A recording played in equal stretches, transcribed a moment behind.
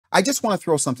I just want to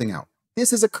throw something out.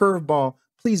 This is a curveball.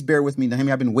 Please bear with me,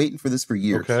 Nehemia. I've been waiting for this for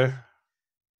years. Okay.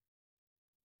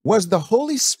 Was the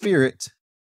Holy Spirit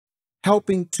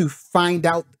helping to find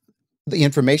out the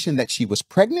information that she was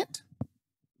pregnant,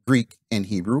 Greek and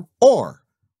Hebrew, or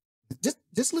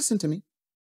just listen to me,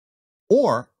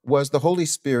 or was the Holy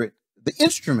Spirit the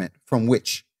instrument from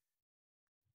which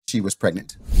she was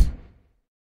pregnant?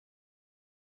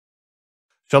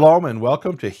 Shalom and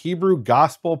welcome to Hebrew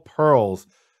Gospel Pearls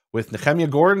with Nehemia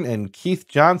Gordon and Keith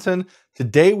Johnson.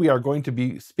 Today we are going to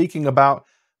be speaking about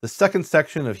the second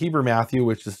section of Hebrew Matthew,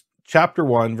 which is chapter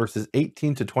 1, verses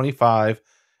 18 to 25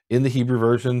 in the Hebrew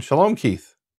version. Shalom,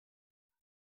 Keith.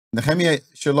 Nehemia,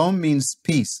 shalom means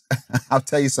peace. I'll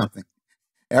tell you something.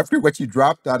 After what you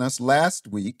dropped on us last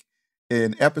week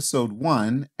in episode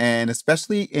 1, and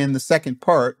especially in the second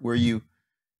part where you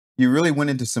really went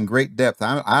into some great depth.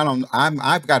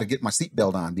 I've got to get my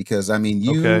seatbelt on because I mean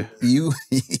you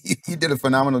did a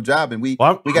phenomenal job, and we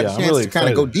got a chance really to kind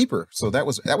of go excited. deeper. So that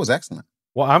was excellent.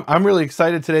 Well, I'm really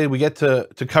excited today. We get to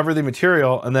cover the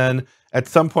material, and then at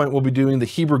some point we'll be doing the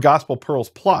Hebrew Gospel Pearls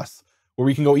Plus, where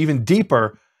we can go even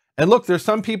deeper. And look, there's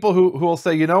some people who will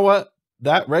say, you know what,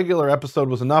 that regular episode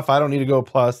was enough. I don't need to go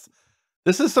plus.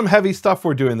 This is some heavy stuff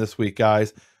we're doing this week,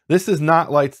 guys. This is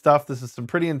not light stuff. This is some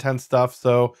pretty intense stuff.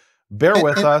 So bear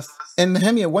with us. And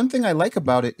Nehemia, one thing I like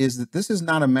about it is that this is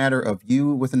not a matter of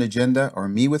you with an agenda or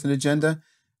me with an agenda.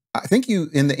 I think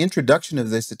in the introduction of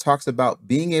this, it talks about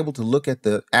being able to look at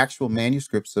the actual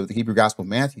manuscripts of the Hebrew Gospel of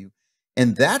Matthew.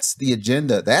 And that's the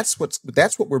agenda. That's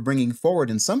what we're bringing forward.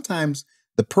 And sometimes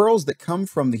the pearls that come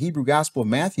from the Hebrew Gospel of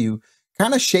Matthew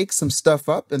kind of shake some stuff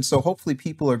up. And so hopefully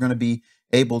people are going to be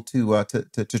able to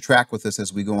track with us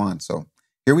as we go on. So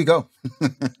here we go.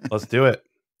 Let's do it.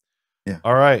 Yeah.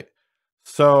 All right.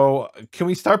 So can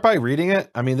we start by reading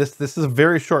it? I mean, this is a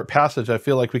very short passage. I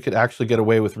feel like we could actually get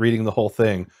away with reading the whole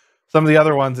thing. Some of the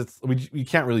other ones, we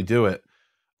can't really do it.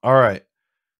 All right.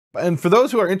 And for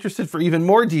those who are interested for even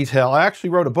more detail, I actually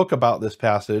wrote a book about this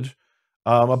passage,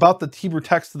 about the Hebrew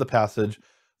text of the passage.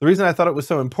 The reason I thought it was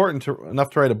so important enough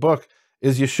to write a book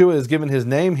is Yeshua is given his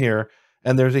name here,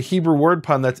 and there's a Hebrew word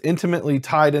pun that's intimately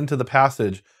tied into the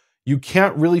passage. You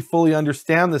can't really fully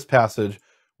understand this passage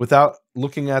without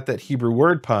looking at that Hebrew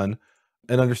word pun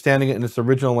and understanding it in its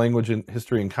original language and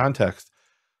history and context.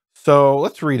 So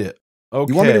let's read it.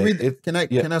 Okay. You want me to read it? Can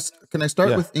I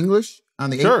start with English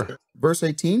on the verse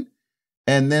 18,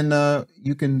 and then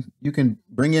you can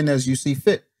bring in as you see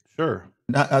fit. Sure.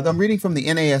 Now, I'm reading from the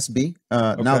NASB.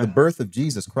 Now the birth of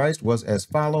Jesus Christ was as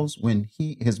follows: when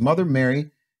his mother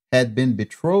Mary had been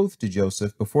betrothed to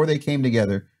Joseph, before they came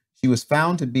together, she was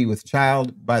found to be with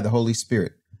child by the Holy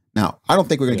Spirit. Now, I don't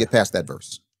think we're going to get past that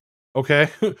verse. Okay.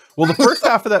 Well, the first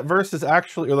half of that verse is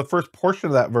actually, or the first portion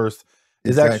of that verse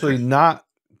is actually not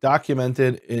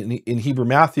documented in Hebrew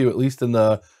Matthew, at least in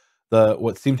the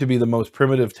what seem to be the most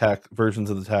primitive versions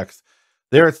of the text.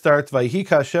 There it starts, Vayhi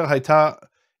kasher hayta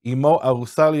imo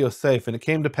arusa Yosef, and it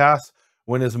came to pass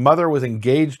when his mother was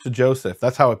engaged to Joseph.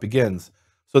 That's how it begins.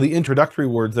 So the introductory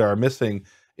words there are missing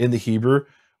in the Hebrew,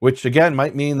 which again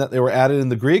might mean that they were added in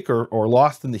the Greek or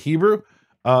lost in the Hebrew.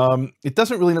 It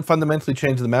doesn't really fundamentally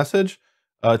change the message.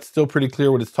 It's still pretty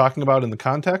clear what it's talking about in the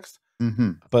context,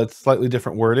 but it's slightly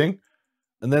different wording.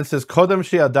 And then it says, Kodem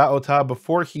she'ada ota,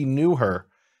 before he knew her.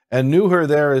 And knew her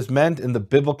there is meant in the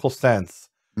biblical sense,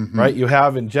 right? You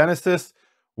have in Genesis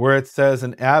where it says,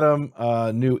 and Adam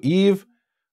knew Eve,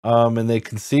 and they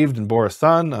conceived and bore a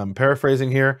son. I'm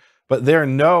paraphrasing here. But their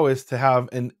know is to have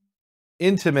an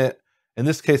intimate, in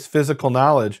this case, physical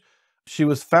knowledge. She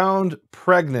was found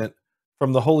pregnant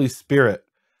from the Holy Spirit.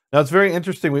 Now, it's very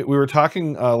interesting. We were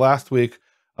talking last week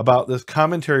about this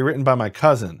commentary written by my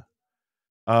cousin.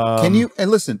 Can you, and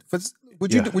listen,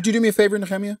 would you do me a favor,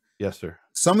 Nehemia? Yes, sir.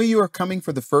 Some of you are coming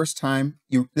for the first time.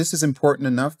 This is important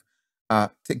enough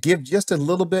to give just a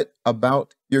little bit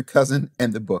about your cousin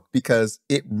and the book, because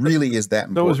it really is that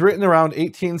important. So it was written around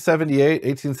 1878,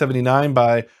 1879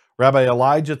 by Rabbi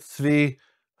Elijah Tzvi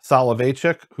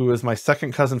Soloveitchik, who is my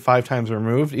second cousin 5 times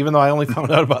removed, even though I only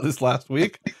found out about this last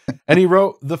week. And he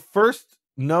wrote the first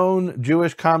known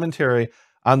Jewish commentary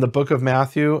on the book of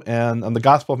Matthew and on the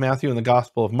Gospel of Matthew and the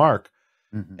Gospel of Mark.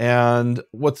 And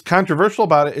what's controversial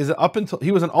about it is that up until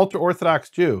he was an ultra-Orthodox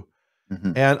Jew,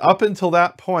 and up until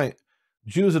that point,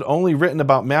 Jews had only written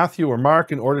about Matthew or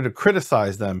Mark in order to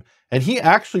criticize them. And he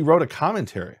actually wrote a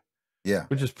commentary,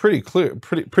 which is pretty clear,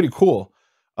 pretty cool.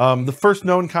 The first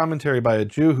known commentary by a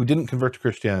Jew who didn't convert to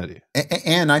Christianity.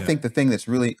 And I think the thing that's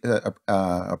really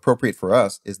appropriate for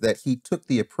us is that he took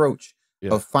the approach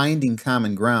of finding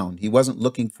common ground. He wasn't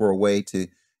looking for a way to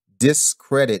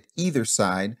discredit either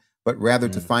side, but rather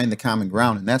to find the common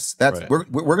ground. And that's Right. we're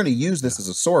going to use this as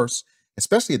a source,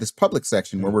 especially this public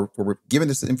section where we're giving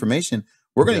this information.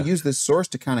 We're going to use this source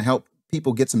to kind of help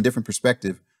people get some different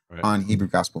perspective on Hebrew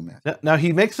Gospel math. Now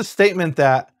he makes a statement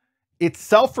that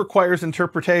itself requires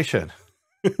interpretation.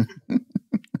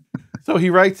 So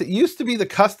he writes, it used to be the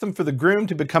custom for the groom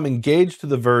to become engaged to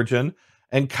the virgin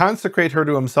and consecrate her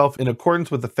to himself in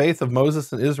accordance with the faith of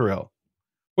Moses and Israel.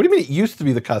 What do you mean it used to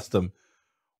be the custom?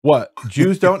 What,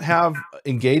 Jews don't have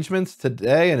engagements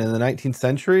today and in the 19th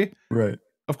century? Right.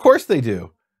 Of course they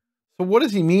do. So what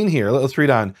does he mean here? Let's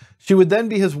read on. She would then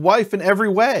be his wife in every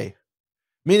way.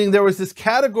 Meaning there was this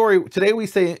category. Today we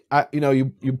say,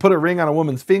 you put a ring on a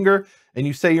woman's finger and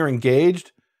you say you're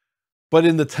engaged. But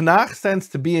in the Tanakh sense,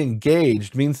 to be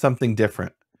engaged means something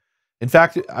different. In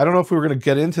fact, I don't know if we were going to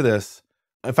get into this.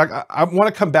 In fact, I want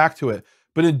to come back to it.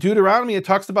 But in Deuteronomy, it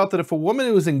talks about that if a woman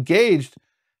who is engaged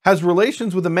has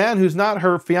relations with a man who's not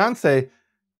her fiance,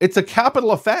 it's a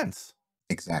capital offense.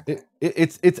 Exactly.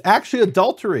 It's actually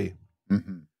adultery.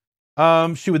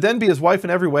 Mm-hmm. She would then be his wife in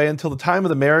every way until the time of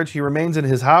the marriage. He remains in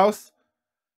his house.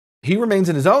 He remains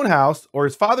in his own house or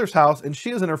his father's house, and she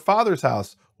is in her father's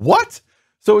house. What?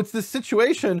 So it's this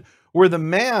situation where the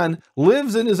man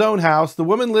lives in his own house, the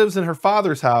woman lives in her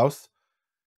father's house,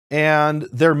 and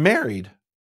they're married,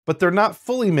 but they're not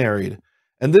fully married.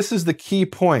 And this is the key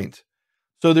point.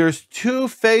 So there's two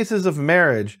phases of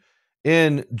marriage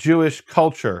in Jewish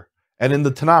culture and in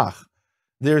the Tanakh.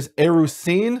 There's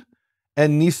erusin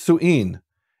and nisuin.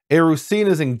 Erusin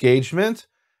is engagement,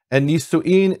 and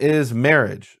nisuin is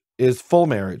marriage, is full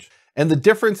marriage. And the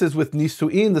difference is with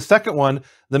nisuin, the second one,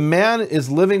 the man is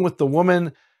living with the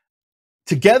woman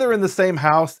together in the same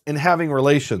house and having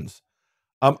relations.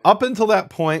 Up until that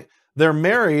point, they're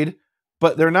married,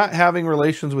 but they're not having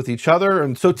relations with each other.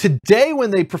 And so today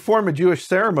when they perform a Jewish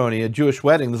ceremony, a Jewish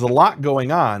wedding, there's a lot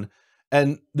going on.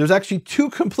 And there's actually two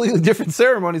completely different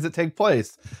ceremonies that take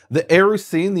place. The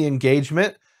erusin, the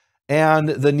engagement, and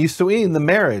the nisuin, the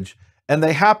marriage. And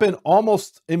they happen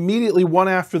almost immediately one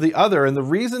after the other. And the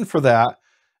reason for that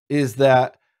is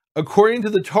that according to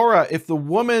the Torah, if the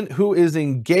woman who is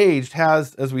engaged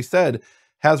has, as we said,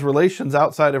 has relations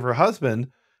outside of her husband,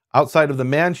 outside of the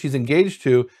man she's engaged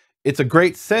to, it's a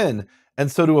great sin. And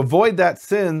so to avoid that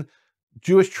sin,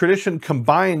 Jewish tradition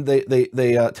combined,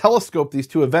 they telescope these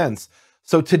two events.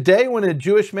 So today when a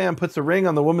Jewish man puts a ring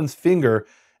on the woman's finger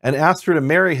and asks her to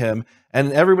marry him,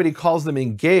 and everybody calls them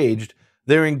engaged,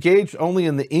 they're engaged only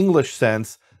in the English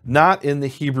sense, not in the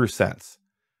Hebrew sense.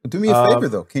 Do me a favor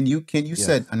though. Can you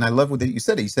said, and I love what you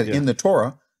said. You said in the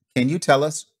Torah. Can you tell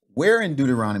us where in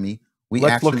Deuteronomy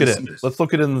Let's look at it. Let's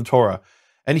look at it in the Torah.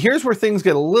 And here's where things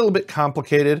get a little bit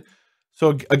complicated.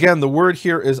 So again, the word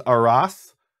here is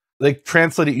aras. They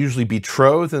translate it usually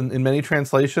betrothed in many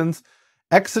translations.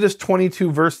 Exodus 22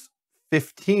 verse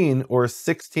 15 or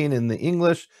 16 in the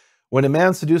English. When a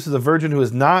man seduces a virgin who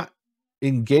is not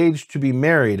engaged to be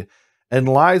married and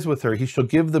lies with her, he shall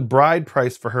give the bride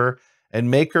price for her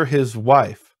and make her his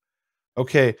wife.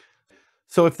 Okay,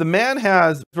 so if the man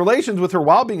has relations with her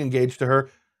while being engaged to her,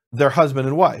 they're husband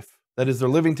and wife. That is, they're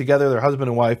living together, they're husband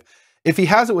and wife. If he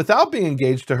has it without being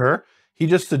engaged to her, he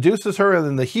just seduces her, and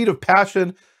in the heat of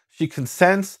passion, she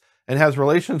consents and has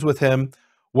relations with him.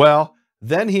 Well,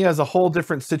 then he has a whole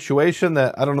different situation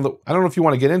that I don't know if you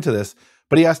want to get into this,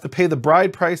 but he has to pay the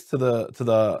bride price to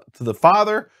the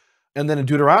father, and then in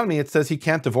Deuteronomy it says he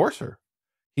can't divorce her.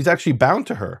 He's actually bound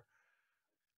to her.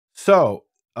 So,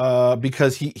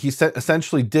 because he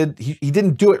essentially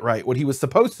didn't do it right. What he was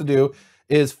supposed to do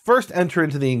is first enter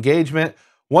into the engagement.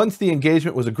 Once the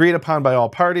engagement was agreed upon by all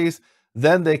parties,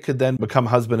 then they could then become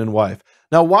husband and wife.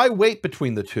 Now, why wait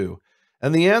between the two?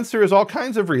 And the answer is all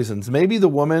kinds of reasons. Maybe the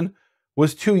woman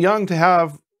was too young to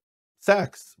have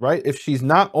sex, right? If she's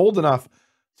not old enough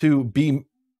to be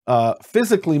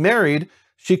physically married,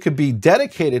 she could be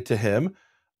dedicated to him,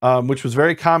 which was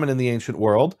very common in the ancient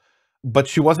world, but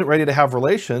she wasn't ready to have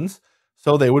relations,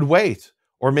 so they would wait.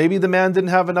 Or maybe the man didn't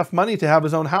have enough money to have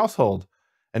his own household,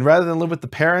 and rather than live with the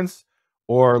parents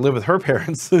or live with her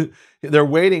parents, they're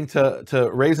waiting to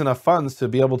raise enough funds to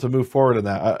be able to move forward in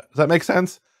that. Does that make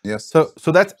sense? Yes.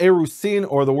 So that's erusin,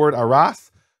 or the word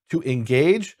aras, to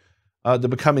engage, to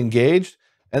become engaged.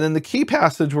 And then the key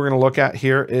passage we're going to look at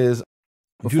here is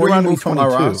before you move from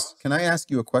aras, can I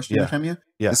ask you a question, Nehemia?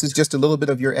 Yeah. This is just a little bit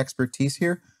of your expertise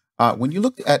here. When you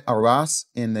looked at aras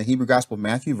in the Hebrew Gospel of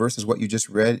Matthew versus what you just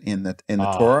read in the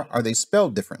Torah, are they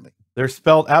spelled differently? They're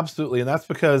spelled absolutely, and that's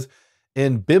because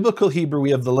in biblical Hebrew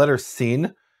we have the letter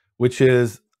sin, which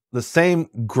is the same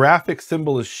graphic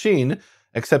symbol as sheen,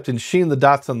 except in sheen the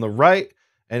dot's on the right,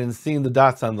 and in sin the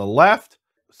dot's on the left.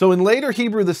 So in later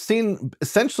Hebrew, the sin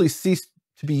essentially ceased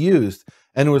to be used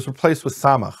and was replaced with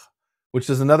samach, which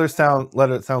is another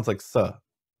letter that sounds like sa.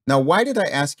 Now, why did I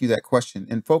ask you that question?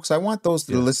 And folks, I want those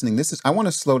that are Yeah. listening. I want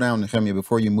to slow down, Nehemia,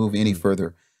 before you move any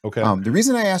further. Okay. The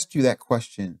reason I asked you that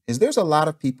question is there's a lot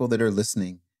of people that are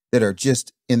listening that are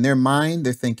just in their mind,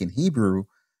 they're thinking Hebrew.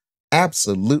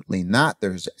 Absolutely not.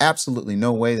 There's absolutely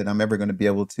no way that I'm ever going to be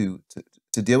able to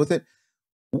deal with it.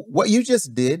 What you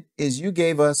just did is you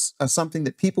gave us something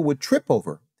that people would trip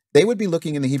over. They would be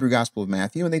looking in the Hebrew Gospel of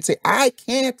Matthew and they'd say, I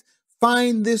can't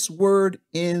find this word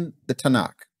in the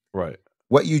Tanakh. Right.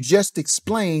 What you just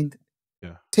explained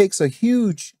Yeah. takes a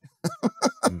huge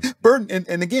burden.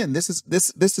 And again, this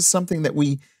is something that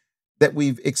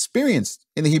we've experienced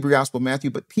in the Hebrew Gospel of Matthew,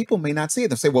 but people may not see it.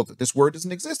 They'll say, well, this word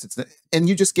doesn't exist. And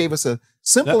you just gave us a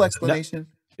simple explanation.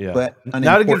 Yeah. But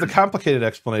now to give the complicated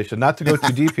explanation, not to go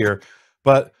too deep here,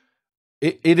 but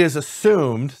it is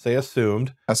assumed,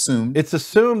 it's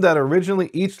assumed that originally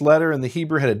each letter in the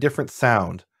Hebrew had a different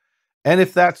sound. And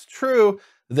if that's true,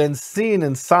 then sin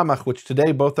and samach, which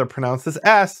today both are pronounced as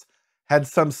S, had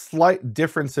some slight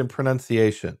difference in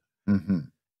pronunciation. Mm-hmm.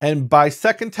 And by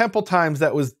Second Temple times,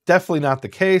 that was definitely not the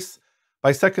case.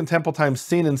 By Second Temple times,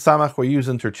 sin and samach were used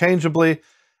interchangeably,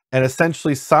 and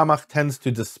essentially samach tends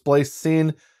to displace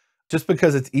sin just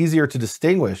because it's easier to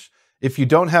distinguish. If you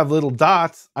don't have little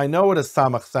dots, I know what a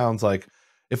samach sounds like.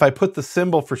 If I put the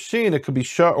symbol for shin, it could be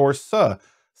sh or sa.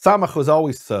 Samach was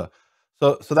always sa.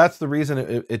 So that's the reason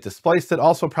it displaced it.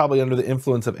 Also probably under the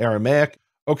influence of Aramaic.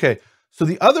 Okay, so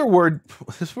the other word,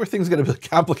 this is where things get a bit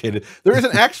complicated. There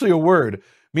isn't actually a word,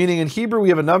 meaning in Hebrew we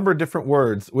have a number of different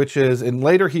words, which is, in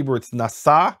later Hebrew it's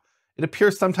nasa. It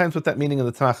appears sometimes with that meaning in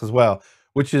the Tanakh as well,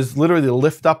 which is literally to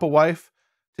lift up a wife,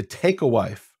 to take a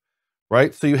wife,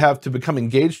 right? So you have to become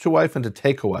engaged to a wife and to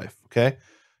take a wife, okay?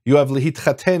 You have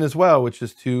lehitchaten as well, which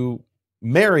is to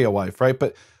marry a wife, right?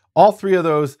 But all three of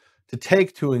those, to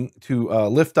take, to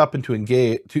lift up, and to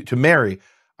engage, to marry,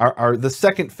 are the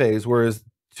second phase, whereas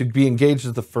to be engaged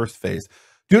is the first phase.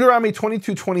 Deuteronomy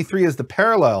 22:23 is the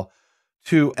parallel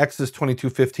to Exodus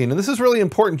 22:15, and this is really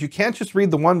important. You can't just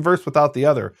read the one verse without the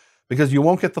other, because you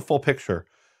won't get the full picture.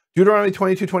 Deuteronomy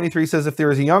 22:23 says, if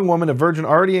there is a young woman, a virgin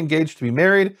already engaged to be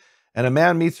married, and a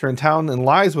man meets her in town and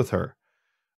lies with her.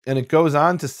 And it goes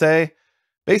on to say,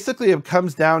 basically it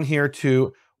comes down here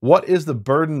to what is the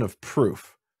burden of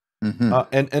proof.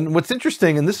 Mm-hmm. And what's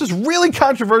interesting, and this is really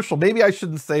controversial, maybe I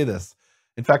shouldn't say this.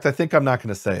 In fact, I think I'm not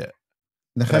going to say it.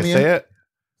 Can I say it?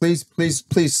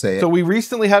 Please say it. So we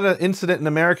recently had an incident in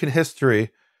American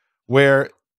history where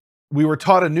we were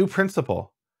taught a new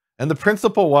principle. And the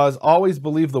principle was, always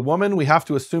believe the woman. We have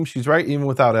to assume she's right even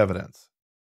without evidence.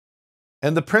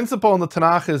 And the principle in the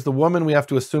Tanakh is the woman, we have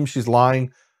to assume she's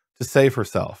lying to save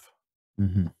herself.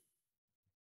 Mm-hmm.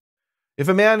 If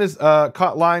a man is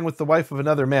caught lying with the wife of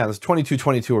another man, this is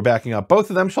 22:22, we're backing up, both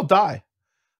of them shall die.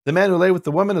 The man who lay with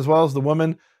the woman as well as the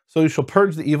woman, so you shall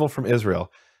purge the evil from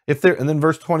Israel. And then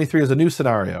verse 23 is a new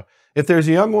scenario. If there's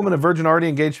a young woman, a virgin already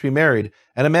engaged to be married,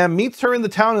 and a man meets her in the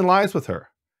town and lies with her,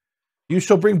 you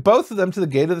shall bring both of them to the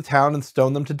gate of the town and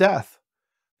stone them to death.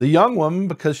 The young woman,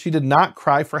 because she did not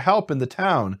cry for help in the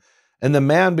town, and the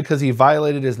man, because he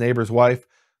violated his neighbor's wife,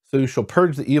 so you shall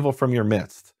purge the evil from your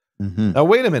midst. Mm-hmm. Now,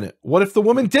 wait a minute. What if the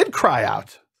woman did cry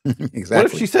out? Exactly. What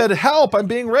if she said, help, I'm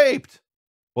being raped?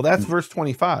 Well, that's verse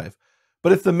 25.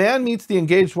 But if the man meets the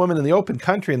engaged woman in the open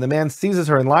country and the man seizes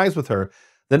her and lies with her,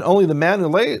 then only the man who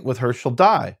lay with her shall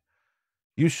die.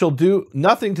 You shall do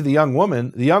nothing to the young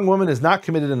woman. The young woman has not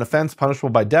committed an offense punishable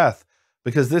by death,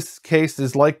 because this case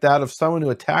is like that of someone who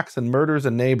attacks and murders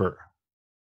a neighbor.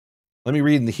 Let me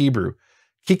read in the Hebrew.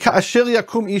 Ki ka'asher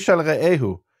yakum ish al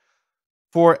re'ehu.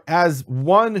 For as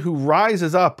one who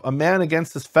rises up, a man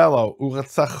against his fellow,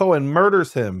 u'ratzacho, and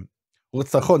murders him,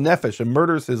 u'ratzacho nefesh, and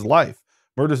murders his life,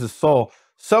 murders his soul,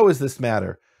 so is this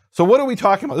matter. So what are we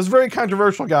talking about? This is very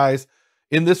controversial, guys,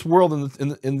 in this world, in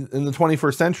the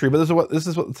 21st century, but this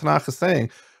is what the Tanakh is saying.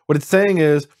 What it's saying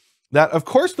is that, of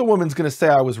course, the woman's going to say,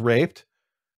 I was raped,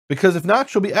 because if not,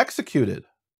 she'll be executed.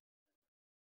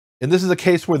 And this is a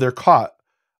case where they're caught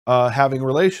having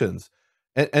relations.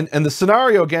 And the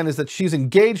scenario, again, is that she's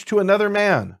engaged to another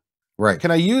man. Right.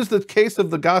 Can I use the case of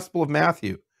the Gospel of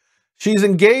Matthew? She's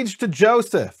engaged to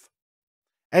Joseph,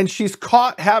 and she's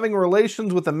caught having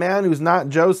relations with a man who's not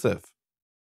Joseph.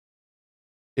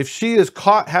 If she is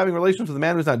caught having relations with a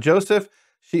man who's not Joseph,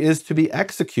 she is to be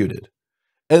executed.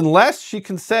 Unless she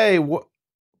can say,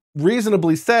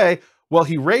 reasonably say, well,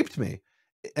 he raped me.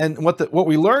 And what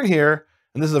we learn here,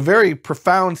 and this is a very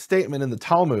profound statement in the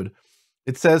Talmud,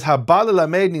 it says, Haba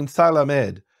lelamed nimtza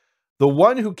lamed. The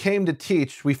one who came to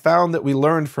teach, we found that we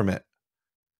learned from it.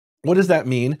 What does that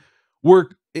mean? We're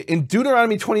in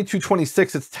Deuteronomy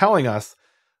 22:26, it's telling us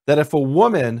that if a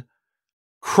woman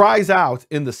cries out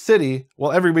in the city,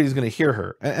 well, everybody's going to hear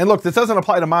her. And look, this doesn't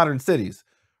apply to modern cities,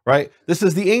 right? This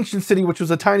is the ancient city, which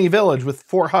was a tiny village with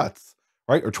 4 huts,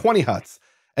 right? Or 20 huts.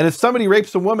 And if somebody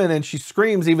rapes a woman and she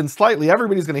screams even slightly,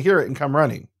 everybody's going to hear it and come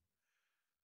running.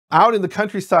 Out in the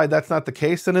countryside, that's not the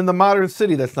case. And in the modern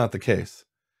city, that's not the case.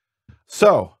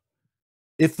 So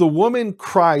if the woman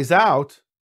cries out,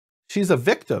 she's a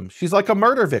victim. She's like a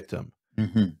murder victim.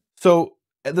 So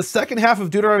the second half of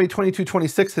Deuteronomy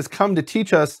 22:26 has come to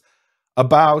teach us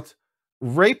about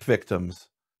rape victims,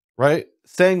 right?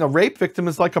 Saying a rape victim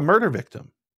is like a murder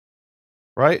victim,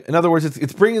 right? In other words,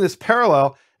 it's bringing this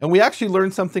parallel, and we actually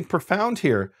learn something profound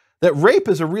here, that rape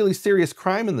is a really serious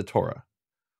crime in the Torah.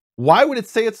 Why would it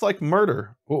say it's like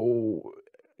murder? You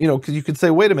know, because you could say,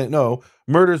 wait a minute, no,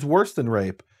 murder is worse than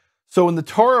rape. So in the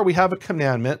Torah, we have a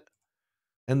commandment,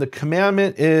 and the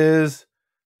commandment is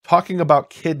talking about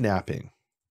kidnapping.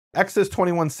 Exodus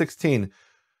 21:16,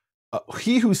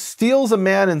 he who steals a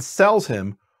man and sells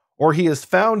him, or he is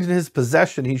found in his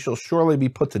possession, he shall surely be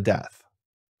put to death.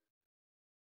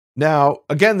 Now,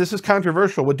 again, this is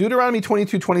controversial. What Deuteronomy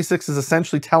 22:26 is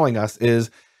essentially telling us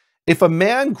is, if a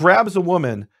man grabs a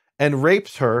woman and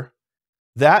rapes her,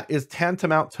 that is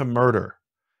tantamount to murder.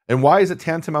 And why is it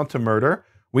tantamount to murder?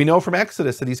 We know from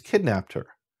Exodus that he's kidnapped her,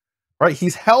 right?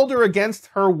 He's held her against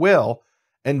her will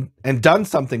and done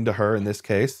something to her in this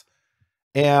case,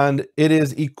 and it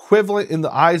is equivalent in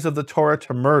the eyes of the Torah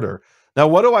to murder. Now,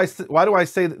 why do I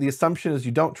say that the assumption is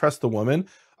you don't trust the woman?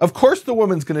 Of course the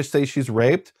woman's going to say she's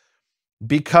raped,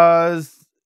 because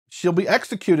she'll be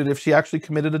executed if she actually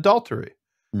committed adultery.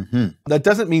 That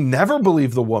doesn't mean never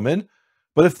believe the woman,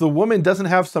 but if the woman doesn't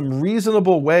have some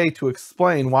reasonable way to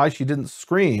explain why she didn't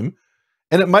scream,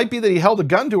 and it might be that he held a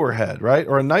gun to her head, right?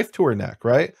 Or a knife to her neck,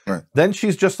 right? Then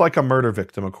she's just like a murder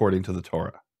victim according to the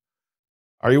Torah.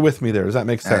 Are you with me there? Does that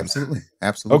make sense? Absolutely.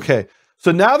 Absolutely. Okay.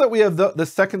 So now that we have the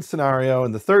second scenario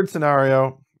and the third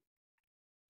scenario,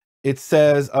 it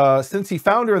says, since he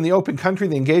found her in the open country,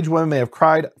 the engaged woman may have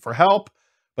cried for help,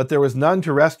 but there was none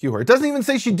to rescue her. It doesn't even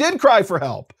say she did cry for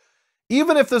help.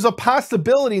 Even if there's a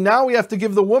possibility, now we have to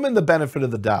give the woman the benefit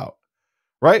of the doubt,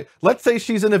 right? Let's say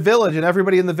she's in a village and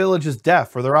everybody in the village is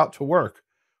deaf, or they're out to work,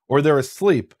 or they're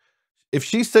asleep. If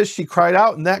she says she cried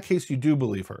out, in that case, you do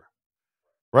believe her,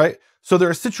 right? So there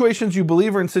are situations you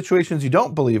believe her and situations you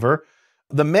don't believe her.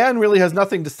 The man really has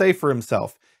nothing to say for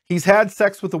himself. He's had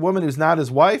sex with a woman who's not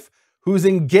his wife, who's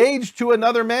engaged to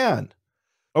another man.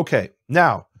 Okay,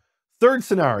 now, third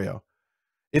scenario.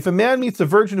 If a man meets a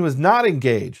virgin who is not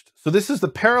engaged, so this is the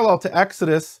parallel to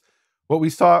Exodus, what we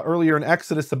saw earlier in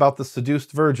Exodus about the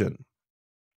seduced virgin.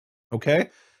 Okay?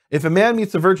 If a man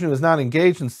meets a virgin who is not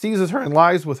engaged and seizes her and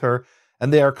lies with her,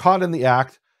 and they are caught in the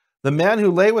act, the man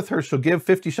who lay with her shall give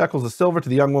 50 shekels of silver to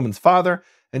the young woman's father,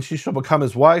 and she shall become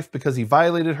his wife, because he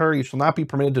violated her. He shall not be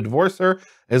permitted to divorce her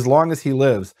as long as he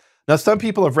lives. Now, some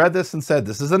people have read this and said,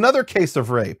 this is another case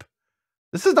of rape.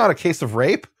 This is not a case of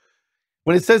rape.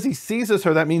 When it says he seizes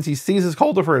her, that means he seizes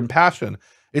hold of her in passion.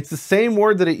 It's the same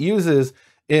word that it uses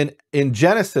in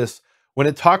Genesis when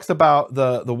it talks about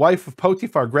the wife of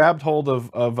Potiphar grabbed hold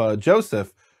of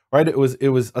Joseph, right? It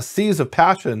was a seize of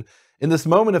passion. In this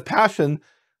moment of passion,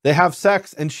 they have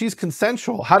sex and she's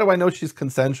consensual. How do I know she's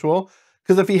consensual?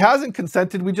 Because if he hasn't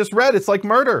consented, we just read, it's like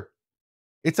murder.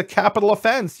 It's a capital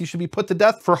offense. You should be put to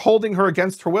death for holding her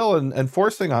against her will and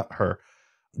forcing her.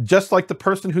 Just like the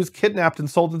person who's kidnapped and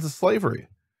sold into slavery.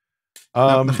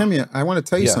 Nehemia, I want to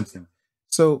tell you something.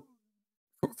 So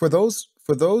for those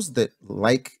that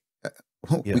like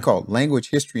what we call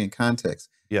language, history, and context,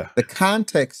 the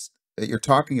context that you're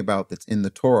talking about that's in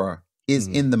the Torah is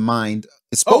in the mind.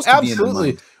 It's supposed to be in the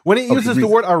mind. When it uses the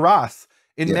word aras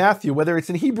in Matthew, whether it's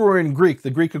in Hebrew or in Greek, the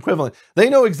Greek equivalent, they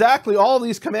know exactly all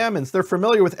these commandments. They're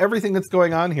familiar with everything that's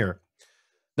going on here.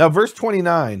 Now, verse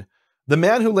 29, the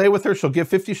man who lay with her shall give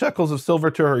 50 shekels of silver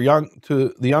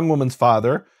to the young woman's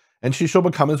father, and she shall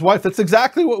become his wife. That's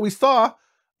exactly what we saw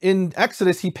in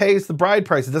Exodus. He pays the bride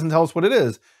price. It doesn't tell us what it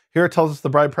is. Here it tells us the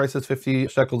bride price is 50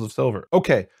 shekels of silver.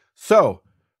 Okay, so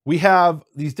we have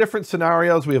these different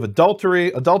scenarios. We have adultery.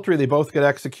 Adultery, they both get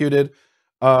executed.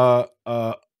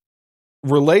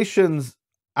 Relations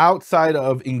outside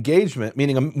of engagement,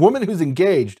 meaning a woman who's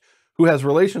engaged, who has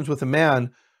relations with a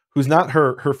man who's not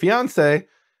her fiance.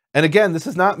 And again, this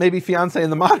is not maybe fiance in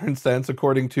the modern sense,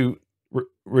 according to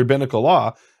rabbinical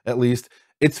law, at least.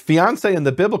 It's fiance in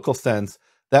the biblical sense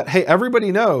that, hey,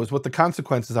 everybody knows what the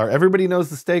consequences are. Everybody knows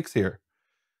the stakes here.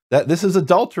 That this is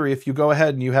adultery if you go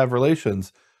ahead and you have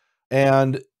relations.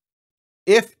 And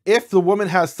if the woman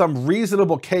has some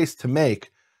reasonable case to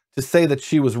make to say that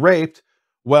she was raped,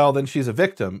 well, then she's a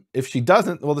victim. If she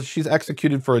doesn't, well, then she's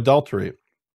executed for adultery.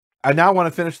 I now want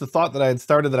to finish the thought that I had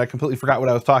started that I completely forgot what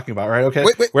I was talking about, right? Okay,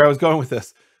 where I was going with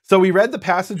this. So we read the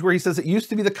passage where he says it used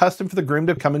to be the custom for the groom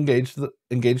to come engaged to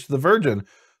the virgin.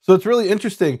 So it's really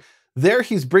interesting. There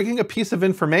he's bringing a piece of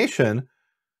information,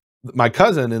 my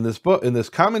cousin in this book, in this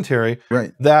commentary,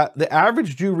 right, that the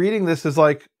average Jew reading this is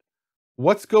like,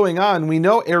 what's going on? We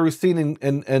know Erusin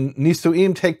and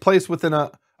Nisuim take place within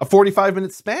a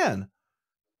 45-minute span.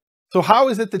 So how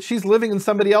is it that she's living in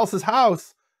somebody else's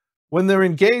house when they're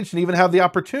engaged and even have the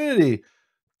opportunity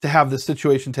to have this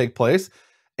situation take place?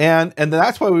 And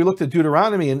that's why we looked at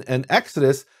Deuteronomy and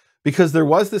Exodus, because there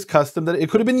was this custom that it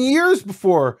could have been years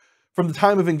before, from the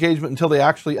time of engagement until they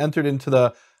actually entered into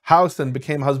the house and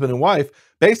became husband and wife,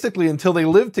 basically until they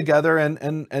lived together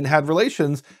and had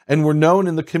relations and were known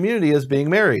in the community as being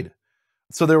married.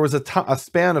 So there was a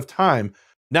span of time.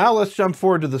 Now let's jump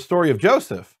forward to the story of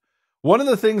Joseph. One of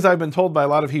the things I've been told by a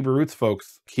lot of Hebrew roots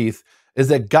folks, Keith, is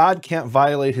that God can't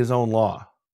violate his own law.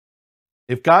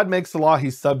 If God makes the law,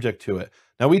 he's subject to it.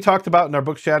 Now, we talked about in our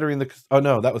book, oh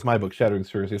no, that was my book, Shattering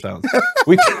Conspiracy of Silence.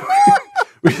 We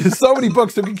so many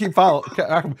books that we can keep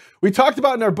following. We talked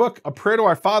about in our book, A Prayer to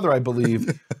Our Father, I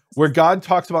believe, where God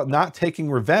talks about not taking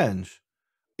revenge.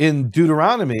 In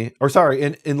Deuteronomy, or sorry,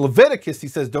 in Leviticus, he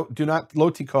says, do not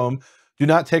lotikom, do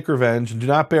not take revenge, and do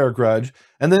not bear a grudge.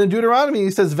 And then in Deuteronomy,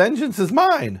 he says, vengeance is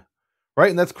mine,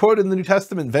 right? And that's quoted in the New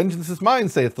Testament, vengeance is mine,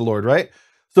 saith the Lord, right?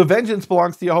 So vengeance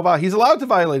belongs to Jehovah. He's allowed to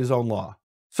violate his own law.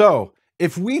 So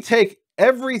if we take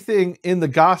everything in the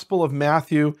Gospel of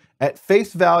Matthew at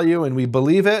face value and we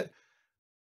believe it,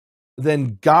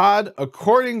 then God,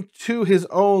 according to his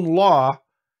own law,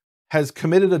 has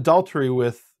committed adultery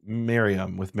with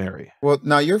Mary. Well,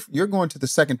 now you're going to the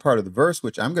second part of the verse,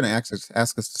 which I'm going to ask us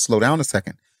to slow down a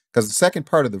second, because the second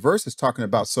part of the verse is talking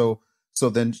about so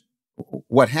then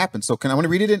what happened. So I want to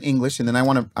read it in English, and then I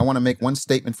want to make one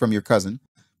statement from your cousin.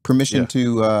 Permission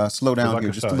to slow down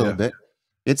here just a little bit.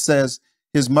 It says,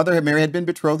 his mother Mary had been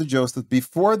betrothed to Joseph.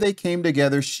 Before they came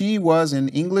together, she was in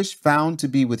English found to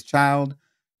be with child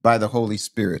by the Holy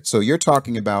Spirit. So you're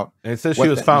talking about, and it says she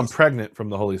was found pregnant from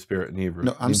the Holy Spirit in Hebrew.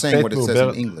 No, I'm saying what it says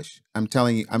in English. I'm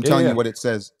telling you what it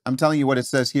says. I'm telling you what it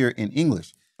says here in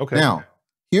English. Okay. Now,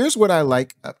 here's what I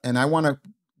like, and I want to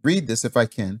read this if I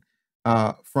can,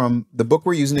 from the book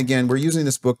we're using. Again, we're using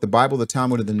this book, the Bible, the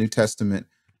Talmud, of the New Testament,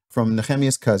 from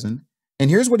Nehemia's cousin. And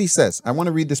here's what he says. I want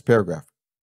to read this paragraph.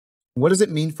 What does it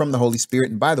mean from the Holy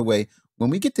Spirit? And by the way, when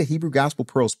we get to Hebrew Gospel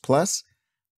Pearls Plus,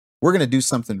 we're going to do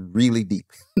something really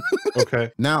deep.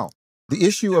 Okay. Now, the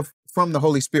issue of from the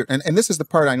Holy Spirit, and this is the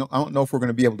part I don't know if we're going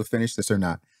to be able to finish this or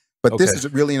not, but this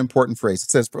is really an important phrase. It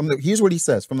says, here's what he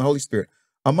says, from the Holy Spirit.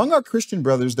 Among our Christian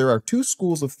brothers, there are two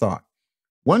schools of thought.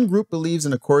 One group believes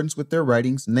in accordance with their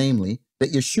writings, namely,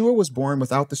 that Yeshua was born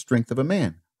without the strength of a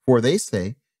man. For they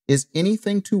say, is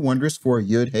anything too wondrous for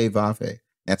Yud He Vav He?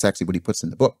 That's actually what he puts in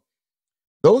the book.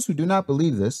 Those who do not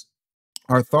believe this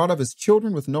are thought of as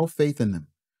children with no faith in them.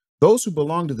 Those who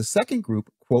belong to the second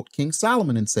group quote King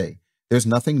Solomon and say, there's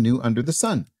nothing new under the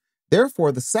sun.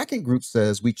 Therefore, the second group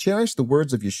says, we cherish the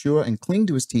words of Yeshua and cling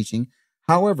to his teaching.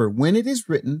 However, when it is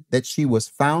written that she was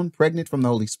found pregnant from the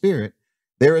Holy Spirit,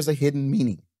 there is a hidden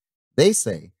meaning. They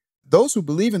say, those who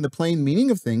believe in the plain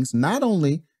meaning of things not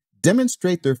only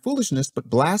demonstrate their foolishness, but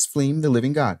blaspheme the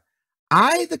living God.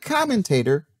 I, the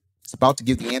commentator, is about to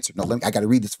give the answer. No, I got to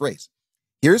read this phrase.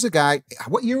 Here's a guy.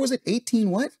 What year was it?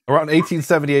 18 what? Around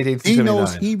 1878, 1879. He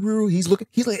knows Hebrew.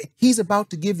 He's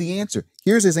about to give the answer.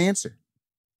 Here's his answer.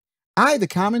 I, the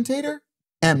commentator,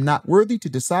 am not worthy to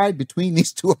decide between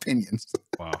these two opinions.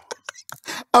 Wow.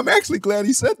 I'm actually glad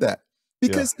he said that,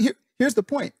 because here's the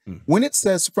point. When it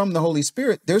says from the Holy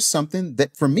Spirit, there's something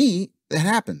that for me that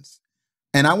happens.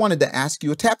 And I wanted to ask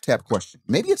you a tap-tap question.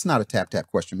 Maybe it's not a tap-tap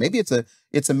question. Maybe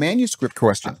it's a manuscript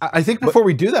question. I think before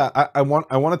we do that, I want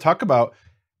to talk about,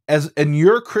 as in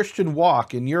your Christian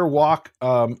walk, in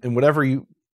whatever you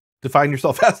define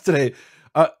yourself as today,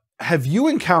 have you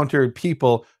encountered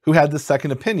people who had the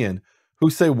second opinion, who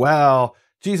say, well,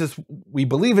 Jesus, we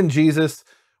believe in Jesus,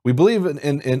 we believe in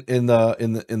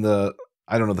the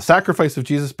I don't know, the sacrifice of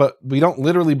Jesus, but we don't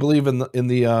literally believe in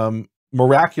the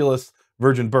miraculous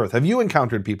virgin birth. Have you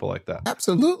encountered people like that?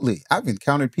 Absolutely. I've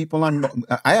encountered people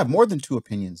I have more than two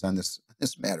opinions on this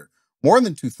matter, more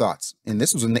than two thoughts. And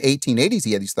this was in the 1880s.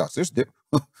 He had these thoughts.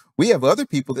 We have other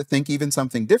people that think even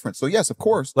something different. So yes, of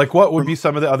course. Like what would be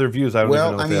some of the other views? I don't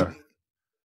even know what they are.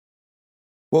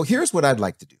 Well, here's what I'd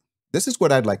like to do. This is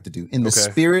what I'd like to do in the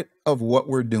spirit of what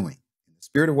we're doing. In the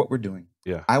spirit of what we're doing.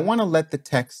 Yeah. I want to let the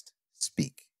text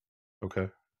speak. Okay.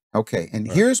 Okay.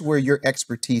 And here's where your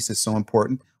expertise is so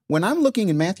important. When I'm looking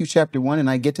in Matthew chapter 1 and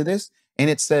I get to this and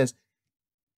it says,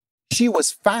 she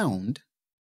was found,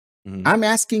 I'm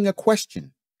asking a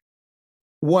question.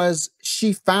 Was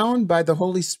she found by the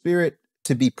Holy Spirit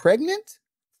to be pregnant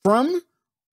from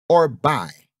or by?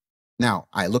 Now,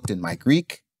 I looked in my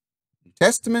Greek New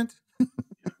Testament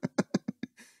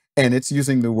and it's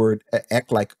using the word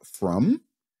ek like from.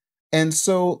 And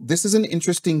so this is an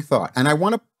interesting thought. And I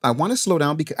want to slow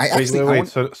down because I actually wait.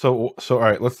 So all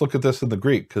right, let's look at this in the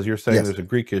Greek, because you're saying there's a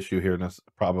Greek issue here, and that's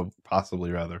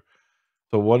possibly rather.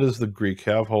 So what does the Greek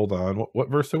have? Hold on. What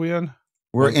verse are we in?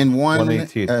 We're in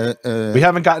 118. We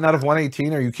haven't gotten out of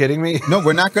 118. Are you kidding me? No,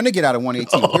 we're not going to get out of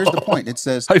 118. Here's the point. It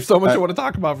says I have so much I want to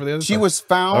talk about for the other she side. was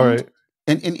found. All right.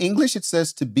 In English, it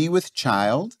says to be with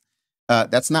child.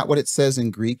 That's not what it says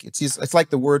in Greek. It's like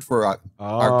the word for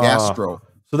our gastro.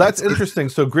 So that's interesting.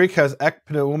 So Greek has ek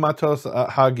pneumatos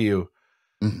hagiou.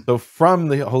 So from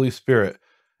the Holy Spirit.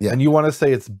 Yeah. And you want to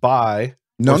say it's by.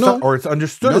 Or it's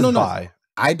understood as by.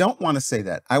 I don't want to say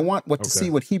that. I want to see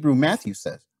what Hebrew Matthew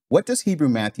says. What does Hebrew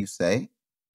Matthew say?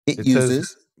 It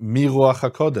uses Miruach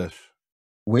HaKodesh.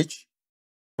 Which?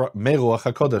 Miruach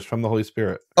HaKodesh, from the Holy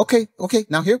Spirit. Okay.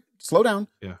 Now here, slow down.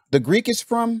 Yeah. The Greek is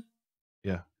from.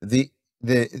 Yeah. The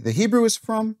Hebrew is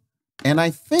from. And I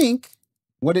think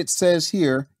what it says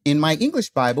here in my English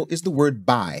Bible is the word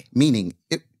by, meaning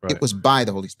it was by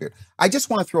the Holy Spirit. I just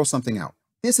want to throw something out.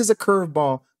 This is a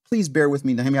curveball. Please bear with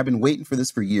me, Nehemia. I've been waiting for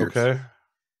this for years. Okay.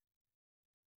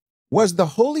 Was the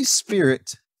Holy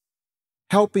Spirit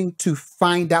helping to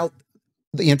find out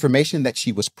the information that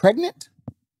she was pregnant,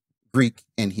 Greek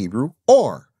and Hebrew,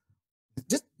 or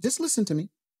just listen to me,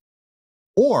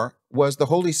 or was the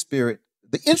Holy Spirit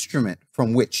the instrument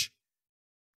from which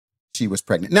she was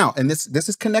pregnant? Now, and this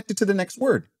is connected to the next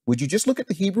word. Would you just look at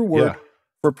the Hebrew word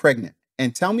for pregnant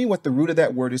and tell me what the root of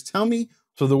that word is? Tell me.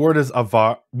 So the word is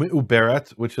avar,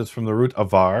 mi'uberet, which is from the root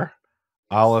avar,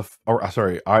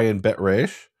 ayin bet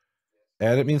resh,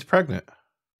 and it means pregnant.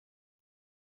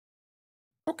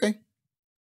 Okay.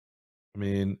 I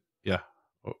mean, yeah.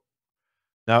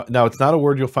 Now it's not a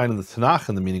word you'll find in the Tanakh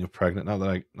in the meaning of pregnant. Not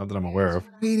that I'm aware of.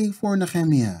 Waiting for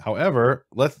Nehemia. However,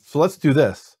 let's do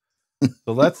this.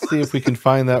 So let's see if we can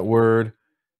find that word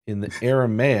in the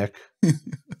Aramaic.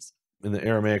 In the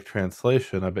Aramaic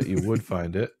translation, I bet you would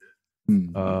find it.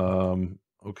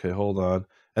 Okay, hold on.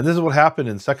 And this is what happened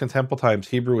in Second Temple times.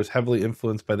 Hebrew was heavily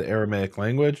influenced by the Aramaic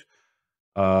language.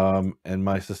 And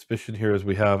my suspicion here is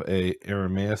we have a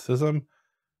Aramaicism.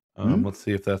 Let's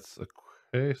see if that's the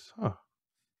case. Huh.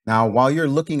 Now, while you're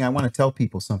looking, I want to tell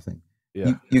people something.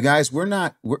 Yeah. You guys,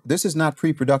 this is not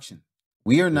pre-production.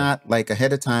 We are not like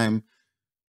ahead of time.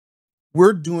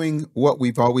 We're doing what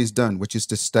we've always done, which is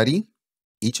to study,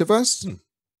 each of us,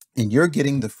 and you're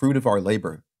getting the fruit of our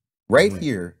labor. Right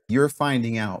here, you're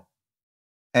finding out,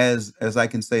 as I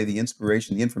can say, the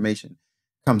inspiration, the information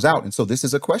comes out. And so this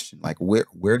is a question, like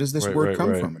where does this word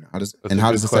come from? And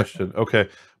how does this question? Okay.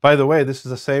 By the way, this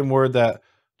is the same word that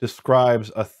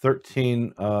describes a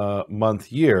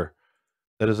 13-month year.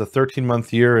 That is a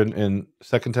 13-month year in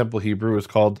Second Temple Hebrew is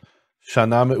called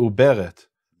Shana Me'uberet,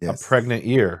 a pregnant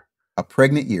year. A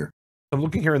pregnant year. I'm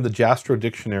looking here in the Jastrow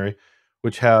Dictionary,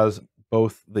 which has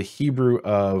both the Hebrew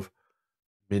of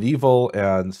medieval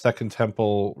and Second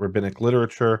Temple rabbinic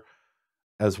literature,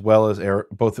 as well as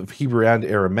both of Hebrew and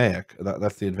Aramaic.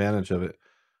 That's the advantage of it.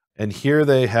 And here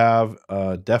they have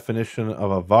a definition of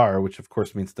avar, which of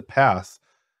course means to pass.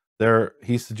 There,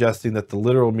 he's suggesting that the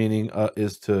literal meaning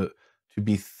is to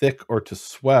be thick or to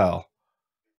swell,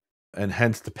 and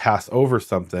hence to pass over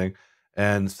something.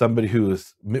 And somebody who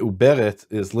is me'uberet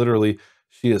is literally,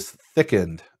 she is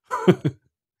thickened.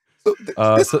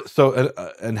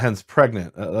 And hence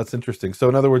pregnant. That's interesting. So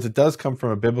in other words, it does come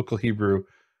from a biblical Hebrew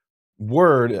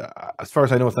word. As far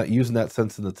as I know, it's not used in that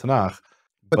sense in the Tanakh,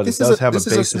 but it does have a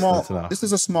basis in the Tanakh. This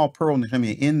is a small pearl,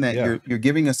 Nehemia, in that you're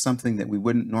giving us something that we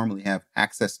wouldn't normally have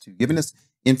access to, giving us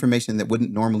information that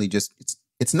wouldn't normally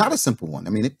it's not a simple one. I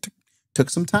mean, it took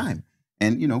some time.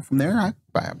 And, from there, I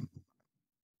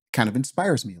kind of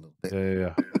inspires me a little bit.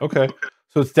 Yeah. Okay.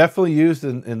 So it's definitely used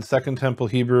in Second Temple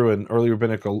Hebrew and early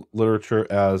rabbinic literature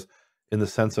as in the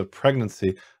sense of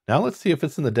pregnancy. Now let's see if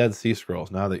it's in the Dead Sea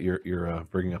Scrolls, now that you're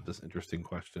bringing up this interesting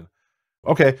question.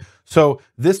 Okay, so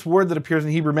this word that appears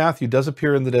in Hebrew Matthew does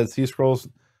appear in the Dead Sea Scrolls,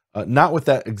 not with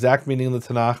that exact meaning in the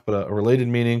Tanakh, but a related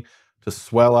meaning, to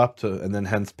swell up, and then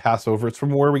hence pass over. It's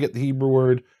from where we get the Hebrew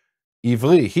word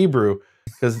Ivri, Hebrew,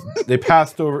 because they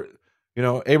passed over,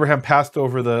 Abraham passed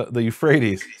over the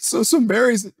Euphrates. So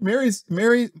Miriam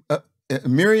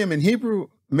in Hebrew,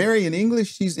 Mary in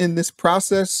English, she's in this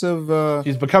process of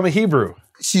she's becoming Hebrew.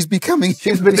 She's becoming.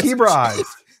 She's been Hebraized.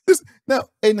 No,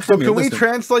 and so can we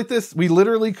translate this? We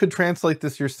literally could translate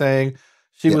this. You're saying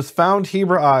she was found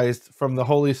Hebraized from the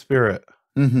Holy Spirit.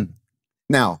 Mm-hmm.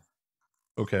 Now,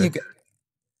 okay.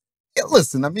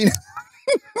 Listen, I mean,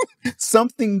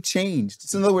 something changed.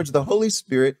 So in other words, the Holy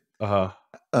Spirit.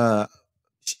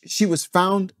 She was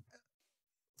found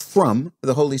from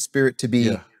the Holy Spirit to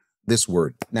be this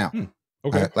word. Now,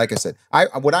 like I said,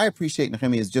 what I appreciate,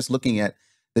 Nehemia, is just looking at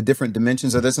the different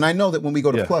dimensions of this. And I know that when we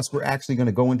go to Plus, we're actually going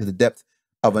to go into the depth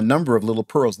of a number of little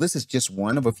pearls. This is just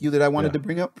one of a few that I wanted to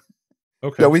bring up.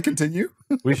 Okay. Shall we continue?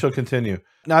 We shall continue.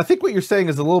 Now, I think what you're saying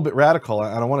is a little bit radical.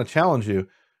 I don't want to challenge you,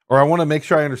 or I want to make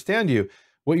sure I understand you.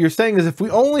 What you're saying is if we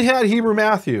only had Hebrew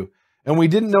Matthew and we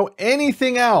didn't know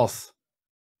anything else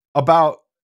about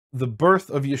the birth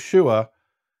of Yeshua,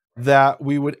 that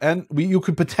we would you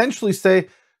could potentially say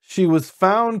she was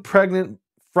found pregnant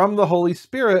from the Holy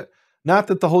Spirit, not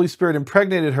that the Holy Spirit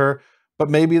impregnated her, but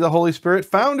maybe the Holy Spirit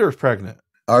found her pregnant.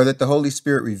 Or that the Holy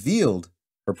Spirit revealed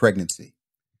her pregnancy.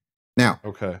 Now,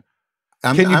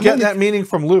 can you get that meaning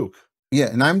from Luke? Yeah,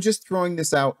 and I'm just throwing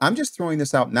this out. I'm just throwing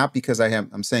this out not because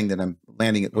I'm saying that I'm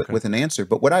landing it with an answer,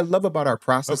 but what I love about our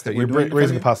process that we're doing,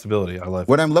 raising a possibility. I love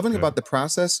what I'm loving about the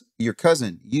process. Your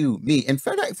cousin, you, me. In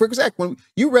fact, for example, when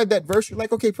you read that verse, you're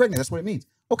like, okay, pregnant. That's what it means.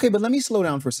 Okay, but let me slow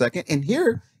down for a second. And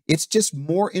here, it's just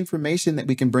more information that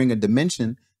we can bring a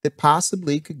dimension that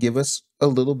possibly could give us a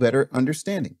little better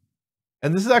understanding.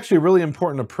 And this is actually a really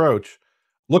important approach.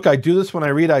 Look, I do this when I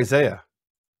read Isaiah.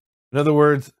 In other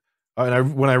words,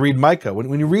 when I read Micah,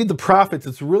 when you read the prophets,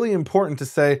 it's really important to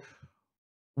say,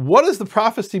 what does the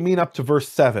prophecy mean up to verse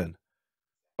 7?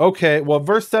 Okay, well,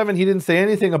 verse 7, he didn't say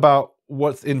anything about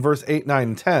what's in verse 8, 9,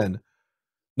 and 10.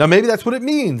 Now, maybe that's what it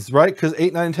means, right? Because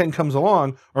 8, 9, and 10 comes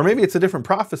along, or maybe it's a different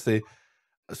prophecy.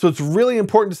 So it's really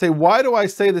important to say, why do I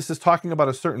say this is talking about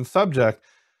a certain subject?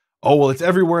 Oh, well, it's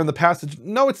everywhere in the passage.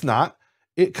 No, it's not.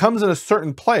 It comes in a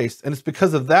certain place, and it's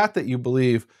because of that that you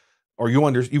believe, or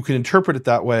you can interpret it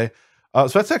that way. So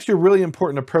that's actually a really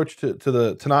important approach to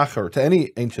the Tanakh or to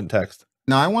any ancient text.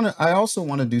 Now, I also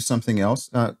want to do something else.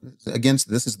 Again,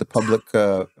 this is the public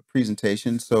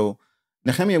presentation. So,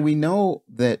 Nehemia, we know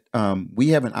that we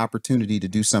have an opportunity to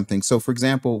do something. So, for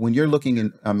example, when you're looking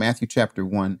in Matthew chapter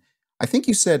 1, I think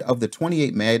you said of the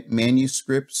 28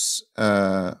 manuscripts,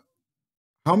 how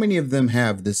many of them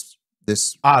have this?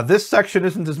 This section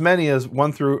isn't as many as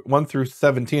 1 through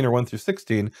 17 or 1 through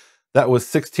 16. That was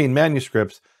 16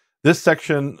 manuscripts. This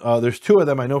section, there's 2 of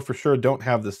them I know for sure don't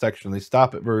have this section. They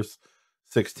stop at verse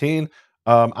 16.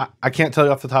 I can't tell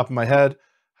you off the top of my head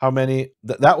how many.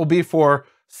 That will be for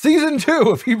season 2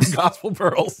 of Hebrew Gospel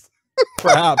Pearls,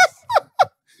 perhaps.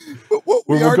 But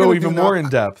we'll go even more in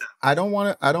depth. I don't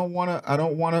want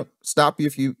to stop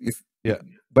you if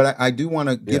but I do want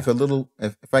to give a little,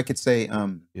 if I could say,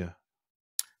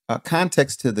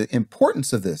 context to the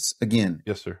importance of this. Again,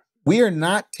 yes, sir. We are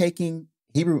not taking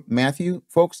Hebrew Matthew,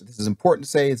 folks. This is important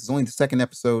to say. This is only the 2nd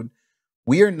episode.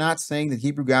 We are not saying that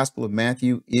Hebrew Gospel of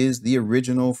Matthew is the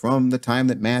original from the time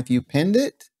that Matthew penned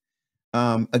it.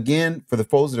 Again, for the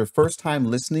folks that are first time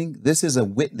listening, this is a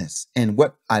witness. And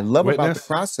what I love about the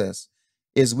process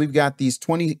is we've got these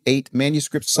 28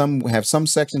 manuscripts. Some have some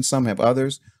sections, some have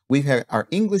others. We've had our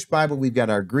English Bible, we've got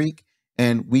our Greek,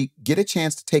 and we get a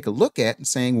chance to take a look at and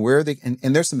saying where they, and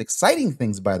there's some exciting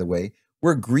things, by the way,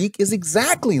 where Greek is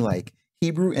exactly like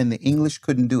Hebrew and the English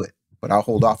couldn't do it. But I'll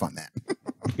hold off on that.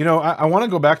 You know, I want to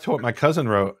go back to what my cousin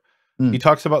wrote. He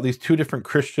talks about these 2 different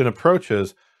Christian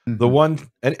approaches. The one,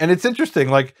 and it's interesting,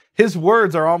 like his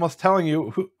words are almost telling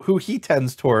you who he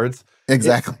tends towards.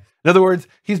 Exactly. In other words,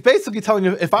 he's basically telling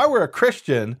you, if I were a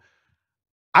Christian,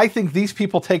 I think these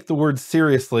people take the word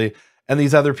seriously and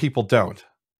these other people don't.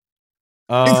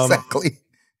 Exactly.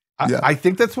 I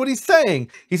think that's what he's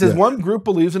saying. He says one group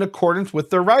believes in accordance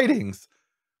with their writings.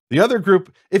 The other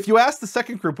group, if you ask the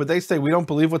second group, would they say we don't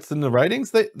believe what's in the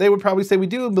writings? They would probably say we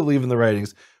do believe in the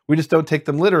writings. We just don't take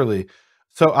them literally.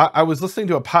 So I was listening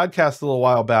to a podcast a little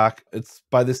while back. It's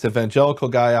by this evangelical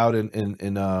guy out in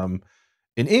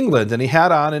England, and he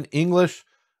had on an English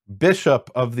bishop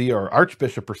or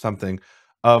archbishop or something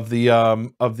of the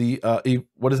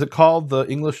what is it called? The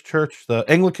English church, the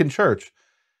Anglican church.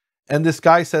 And this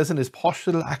guy says in his posh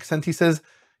little accent, he says,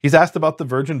 he's asked about the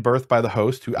virgin birth by the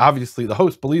host, who obviously the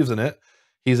host believes in it.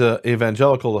 He's an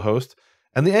evangelical, the host.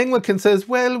 And the Anglican says,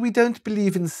 well, we don't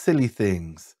believe in silly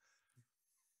things.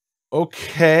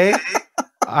 Okay.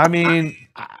 I mean,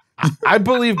 I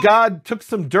believe God took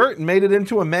some dirt and made it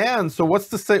into a man. So what's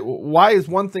to say? Why is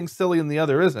one thing silly and the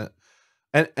other isn't?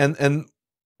 And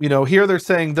here they're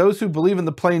saying those who believe in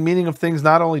the plain meaning of things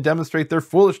not only demonstrate their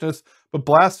foolishness, but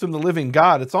blaspheme the living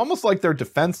God. It's almost like they're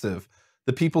defensive,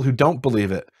 the people who don't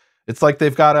believe it. It's like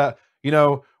they've got to,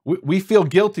 we feel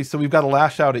guilty, so we've got to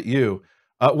lash out at you.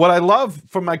 What I love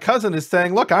from my cousin is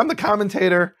saying, look, I'm the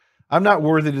commentator. I'm not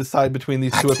worthy to decide between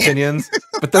these two opinions,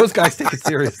 but those guys take it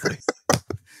seriously.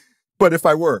 But if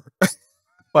I were.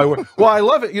 Well, I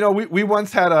love it. We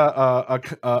once had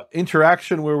a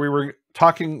interaction where we were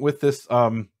talking with this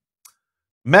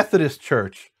Methodist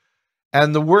church,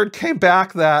 and the word came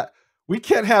back that we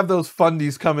can't have those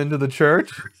fundies come into the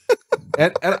church.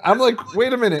 and I'm like,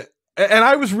 wait a minute. And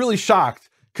I was really shocked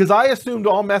because I assumed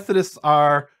all Methodists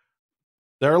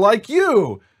they're like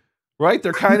you, right?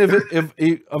 They're kind of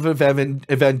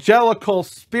evangelical,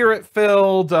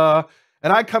 spirit-filled, and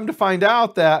I come to find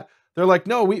out that they're like,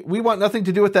 no, we want nothing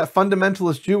to do with that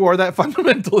fundamentalist Jew or that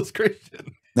fundamentalist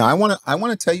Christian. Now, I want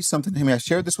to tell you something, Nehemia. I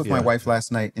shared this with my wife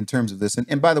last night in terms of this.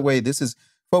 And by the way,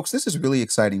 folks, this is really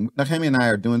exciting. Nehemia and I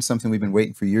are doing something we've been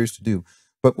waiting for years to do.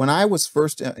 But when I was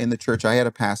first in the church, I had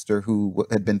a pastor who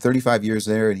had been 35 years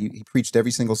there, and he preached every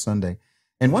single Sunday.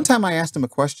 And one time I asked him a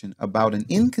question about an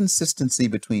inconsistency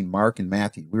between Mark and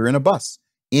Matthew. We were in a bus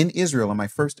in Israel on my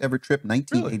first ever trip,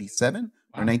 1987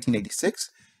 or 1986.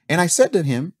 And I said to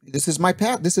him, this is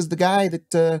the guy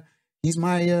that he's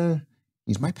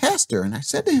my pastor. And I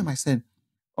said to him,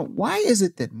 why is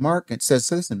it that Mark says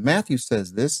this and Matthew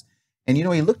says this? And, he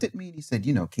looked at me and he said,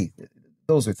 Keith,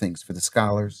 those are things for the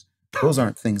scholars. Those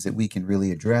aren't things that we can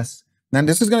really address. Now,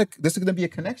 this is going to be a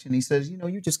connection. He says,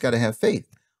 you just got to have faith.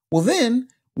 Well, then,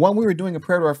 while we were doing a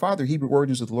prayer to our Father, Hebrew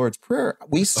Origins of the Lord's Prayer,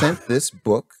 we sent this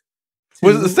book.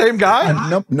 Was it the same guy?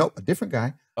 No, a different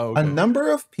guy. Oh, okay. A number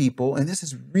of people, and this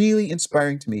is really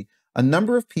inspiring to me, a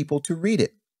number of people to read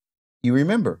it. You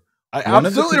remember? I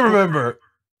absolutely remember.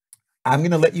 I'm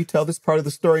going to let you tell this part of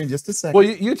the story in just a second. Well,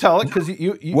 you tell it because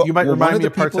you might remind me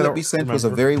of parts that we sent was a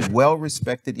very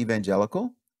well-respected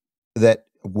evangelical, that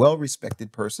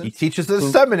well-respected person. He teaches at a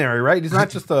seminary, right? He's not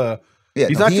just a. Yeah,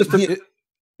 he's not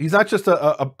just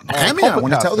a I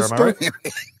want to tell the story.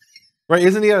 Right?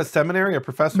 Isn't he at a seminary, a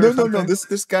professor? No.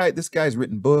 This guy's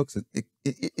written books.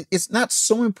 It's not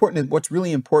so important. What's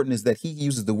really important is that he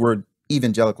uses the word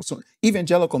evangelical. So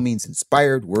evangelical means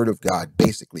inspired word of God,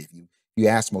 basically, if you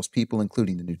ask most people,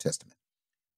 including the New Testament.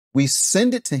 We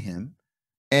send it to him,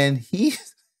 and he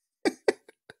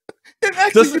and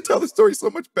actually you tell the story so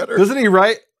much better. Doesn't he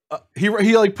write? He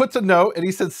like puts a note, and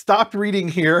he said, "Stop reading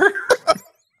here."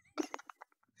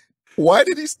 Why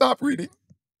did he stop reading?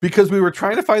 Because we were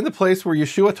trying to find the place where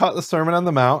Yeshua taught the Sermon on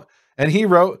the Mount, and he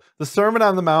wrote, the Sermon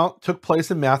on the Mount took place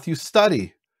in Matthew's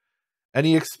study. And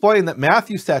he explained that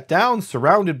Matthew sat down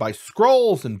surrounded by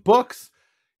scrolls and books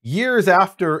years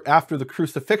after the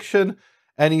crucifixion.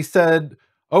 And he said,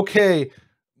 okay,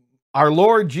 our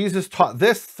Lord Jesus taught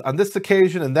this on this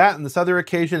occasion and that on this other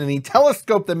occasion. And he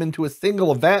telescoped them into a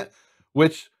single event,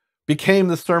 which became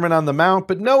the Sermon on the Mount.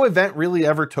 But no event really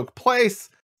ever took place.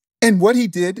 And what he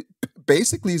did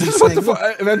basically is he's saying,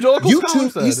 evangelical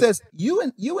he says, you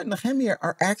and Nehemia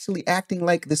are actually acting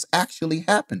like this actually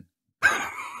happened.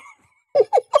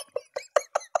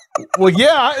 Well,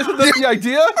 yeah, isn't that the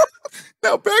idea?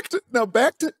 Now back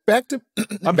to.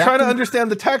 I'm trying to understand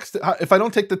the text. If I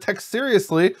don't take the text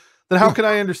seriously, then how can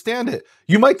I understand it?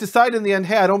 You might decide in the end,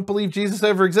 hey, I don't believe Jesus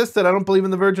ever existed. I don't believe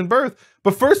in the virgin birth.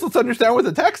 But first, let's understand what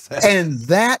the text says. And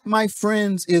that, my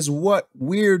friends, is what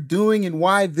we're doing and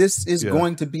why this is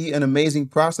going to be an amazing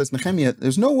process. Nehemia,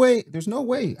 there's no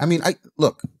way. I mean,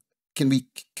 look, can we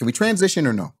transition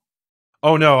or no?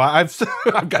 Oh no, I've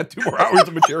got 2 more hours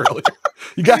of material.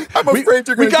 I'm afraid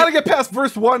we got to get past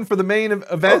verse 1 for the main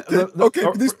event. Okay.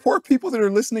 These poor people that are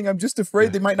listening, I'm just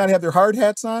afraid they might not have their hard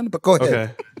hats on. But go ahead.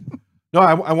 Okay. No,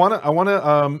 I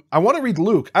want to read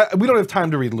Luke. We don't have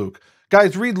time to read Luke,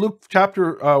 guys. Read Luke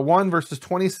chapter 1 verses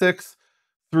 26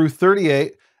 through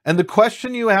 38. And the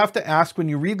question you have to ask when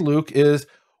you read Luke is,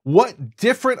 what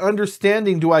different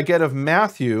understanding do I get of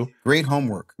Matthew? Great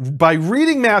homework. By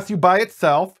reading Matthew by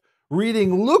itself,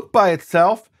 reading Luke by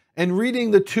itself, and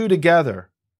reading the two together.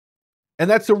 And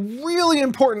that's a really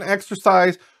important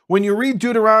exercise. When you read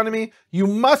Deuteronomy, you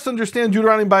must understand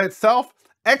Deuteronomy by itself,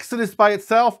 Exodus by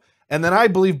itself, and then I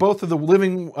believe both of the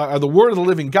word of the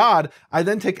living God. I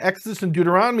then take Exodus and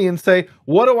Deuteronomy and say,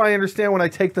 what do I understand when I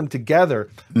take them together?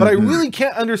 But I really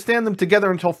can't understand them together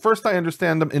until first I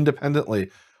understand them independently.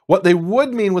 What they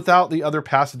would mean without the other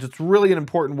passage. It's really an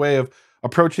important way of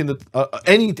approaching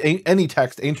any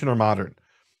text, ancient or modern,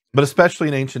 but especially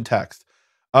an ancient text.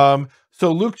 So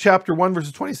Luke chapter 1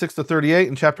 verses 26 to 38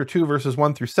 and chapter 2 verses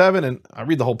 1 through 7, and I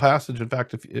read the whole passage, in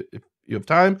fact, if you have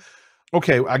time.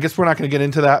 Okay, I guess we're not going to get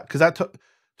into that because that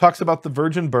talks about the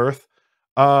virgin birth.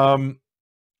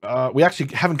 We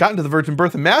actually haven't gotten to the virgin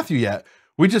birth of Matthew yet.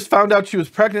 We just found out she was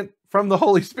pregnant from the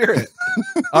Holy Spirit.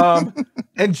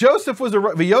 And Joseph was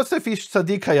Yosef ish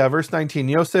tzadikaya, verse 19.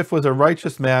 Yosef was a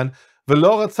righteous man.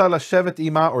 V'lo ratza lashevet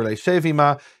ima or leishev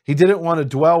ima. He didn't want to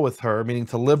dwell with her, meaning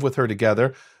to live with her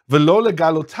together. V'lo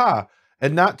legaluta,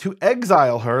 and not to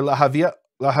exile her. Lahavia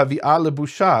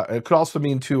lebusha. It could also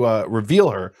mean to reveal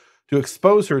her, to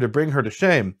expose her, to bring her to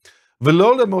shame.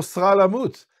 V'lo lemosra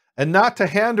lamut, and not to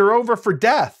hand her over for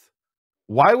death.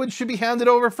 Why would she be handed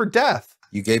over for death?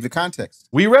 You gave the context.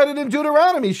 We read it in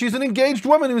Deuteronomy. She's an engaged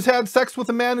woman who's had sex with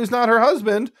a man who's not her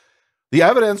husband. The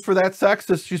evidence for that sex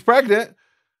is she's pregnant.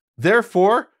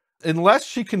 Therefore, unless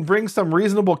she can bring some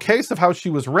reasonable case of how she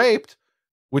was raped,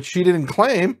 which she didn't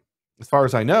claim, as far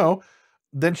as I know,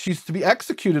 then she's to be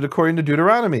executed according to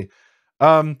Deuteronomy. He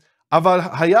wanted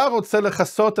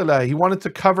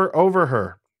to cover over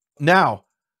her. Now,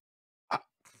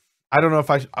 I don't know if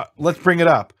let's bring it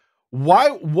up.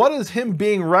 What does him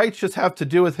being righteous have to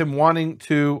do with him wanting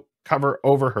to cover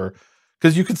over her?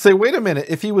 Because you could say, wait a minute,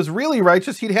 if he was really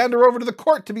righteous, he'd hand her over to the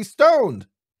court to be stoned.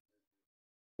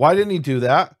 Why didn't he do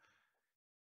that?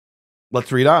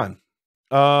 Let's read on.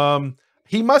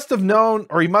 He must have known,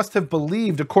 or he must have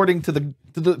believed, according to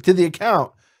the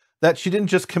account, that she didn't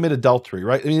just commit adultery,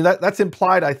 right? I mean, that's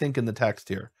implied, I think, in the text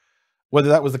here. Whether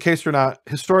that was the case or not,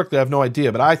 historically, I have no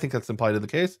idea, but I think that's implied in the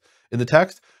case, in the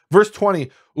text. Verse 20,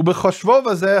 and when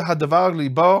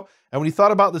he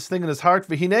thought about this thing in his heart,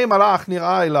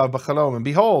 and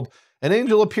behold, an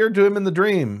angel appeared to him in the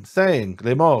dream, saying,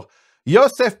 Lemor,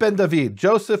 Yosef ben David,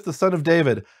 Joseph the son of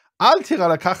David,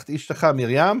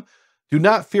 do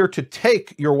not fear to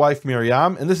take your wife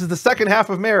Miriam. And this is the second half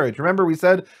of marriage. Remember, we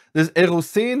said there's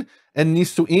erusin and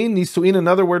nisuin. Nisuin,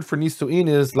 another word for nisuin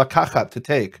is lakachat, to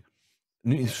take.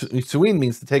 Nisuin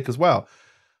means to take as well.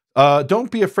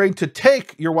 Don't be afraid to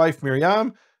take your wife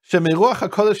Miriam,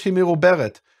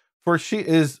 for she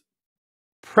is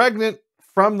pregnant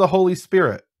from the Holy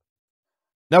Spirit.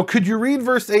 Now, could you read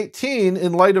verse 18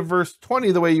 in light of verse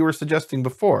 20 the way you were suggesting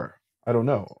before? I don't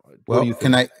know. Well,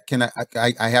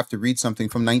 I have to read something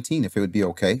from 19 if it would be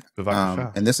okay.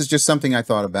 And this is just something I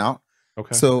thought about.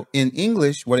 Okay. So in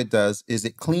English, what it does is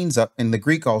it cleans up, and the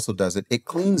Greek also does it. It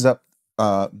cleans up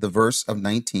the verse of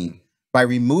 19 by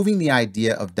removing the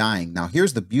idea of dying. Now,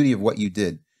 here's the beauty of what you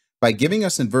did. By giving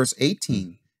us in verse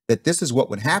 18 that this is what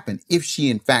would happen if she,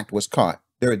 in fact, was caught.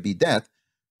 There would be death.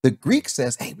 The Greek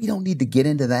says, hey, we don't need to get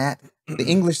into that. The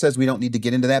English says we don't need to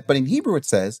get into that. But in Hebrew, it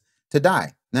says to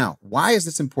die. Now, why is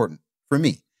this important for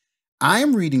me? I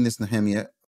am reading this Nehemia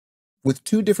with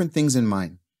two different things in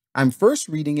mind. I'm first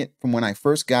reading it from when I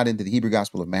first got into the Hebrew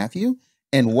Gospel of Matthew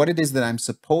and what it is that I'm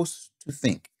supposed to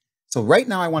think. So right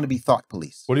now I want to be thought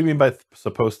police. What do you mean by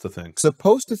supposed to think?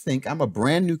 Supposed to think. I'm a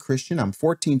brand new Christian. I'm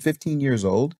 14, 15 years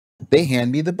old. They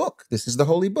hand me the book. This is the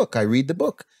holy book. I read the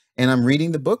book and I'm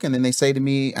reading the book. And then they say to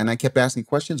me, and I kept asking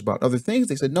questions about other things.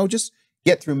 They said, no, just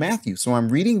get through Matthew. So I'm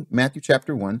reading Matthew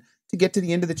chapter 1 to get to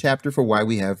the end of the chapter for why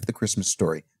we have the Christmas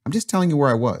story. I'm just telling you where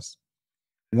I was.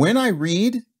 When I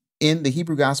read in the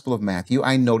Hebrew Gospel of Matthew,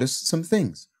 I notice some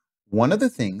things. One of the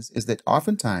things is that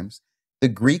oftentimes the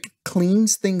Greek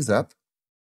cleans things up.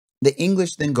 The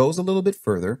English then goes a little bit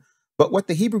further. But what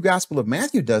the Hebrew Gospel of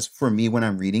Matthew does for me when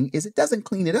I'm reading is it doesn't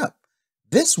clean it up.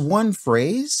 This one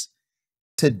phrase,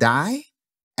 to die,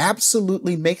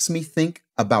 absolutely makes me think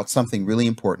about something really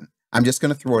important. I'm just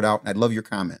going to throw it out, and I'd love your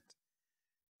comment.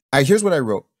 Here's what I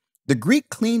wrote. The Greek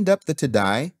cleaned up the to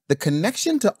die, the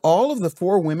connection to all of the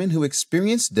four women who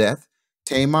experienced death,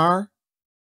 Tamar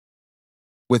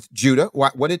with Judah.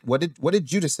 What did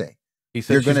Judah say? He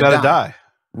said she's got to die.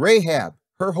 Rahab,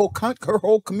 her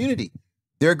whole community,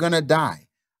 they're going to die.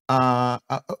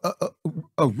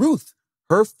 Ruth,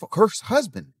 her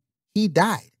husband, he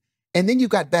died. And then you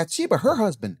got Bathsheba, her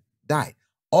husband died.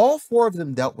 All four of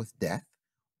them dealt with death.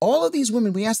 All of these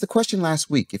women, we asked the question last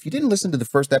week. If you didn't listen to the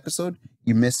first episode,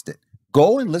 you missed it.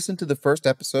 Go and listen to the first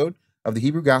episode of the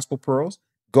Hebrew Gospel Pearls.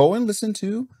 Go and listen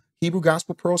to Hebrew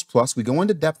Gospel Pearls Plus. We go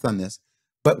into depth on this.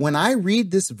 But when I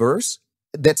read this verse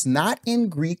that's not in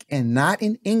Greek and not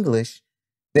in English,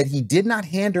 that he did not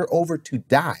hand her over to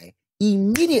die,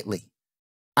 immediately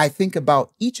I think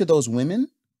about each of those women.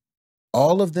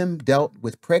 All of them dealt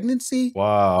with pregnancy.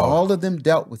 Wow. All of them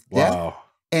dealt with death. Wow.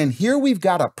 And here we've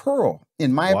got a pearl,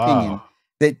 in my opinion,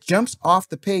 that jumps off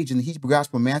the page in the Hebrew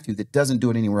Gospel of Matthew that doesn't do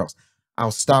it anywhere else.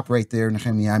 I'll stop right there,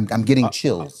 Nehemia. I'm getting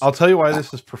chills. I'll tell you why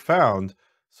this is profound.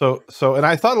 So, and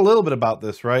I thought a little bit about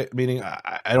this, right? Meaning,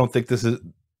 I don't think this is,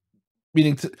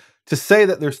 meaning to say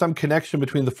that there's some connection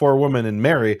between the four women and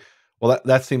Mary. well,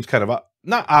 that seems kind of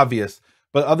not obvious,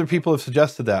 but other people have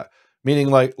suggested that, meaning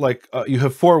you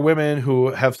have 4 women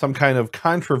who have some kind of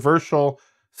controversial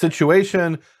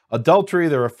situation, adultery,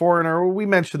 they're a foreigner. We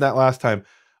mentioned that last time.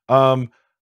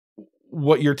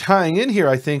 What you're tying in here,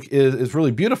 I think, is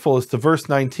really beautiful, is to verse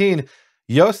 19.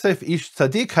 Yosef ish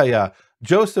tzadikaya.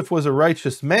 Joseph was a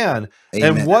righteous man.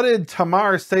 Amen. And what did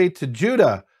Tamar say to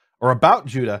Judah, or about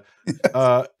Judah?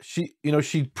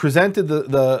 She presented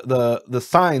the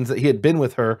signs that he had been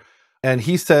with her, and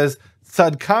he says,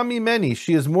 Tzadkami meni,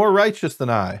 she is more righteous than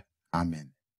I.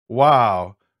 Amen.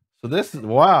 Wow. So this is,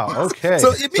 wow, okay.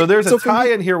 So there's a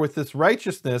tie in here with this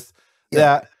righteousness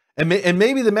that, and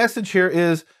maybe the message here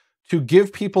is to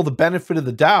give people the benefit of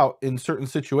the doubt in certain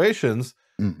situations,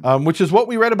 which is what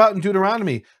we read about in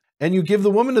Deuteronomy. And you give the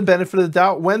woman the benefit of the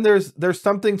doubt when there's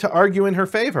something to argue in her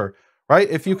favor, right?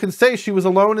 If you can say she was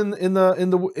alone in the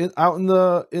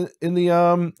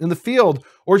field,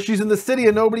 or she's in the city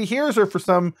and nobody hears her for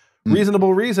some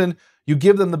reasonable reason, you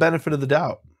give them the benefit of the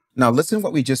doubt. Now, listen to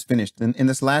what we just finished. In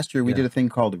this last year, we did a thing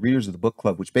called the Readers of the Book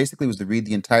Club, which basically was to read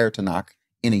the entire Tanakh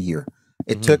in a year.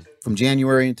 It took from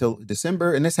January until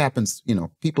December, and this happens,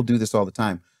 people do this all the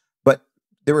time. But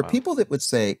there were people that would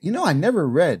say, I never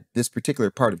read this particular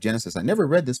part of Genesis. I never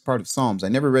read this part of Psalms. I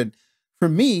never read. For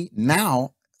me,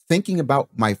 now, thinking about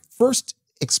my first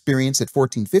experience at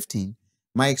 14, 15,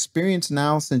 my experience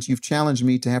now since you've challenged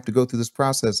me to have to go through this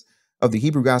process of the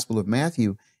Hebrew Gospel of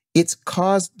Matthew, it's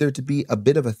caused there to be a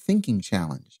bit of a thinking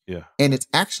challenge. Yeah. And it's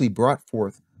actually brought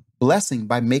forth blessing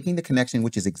by making the connection,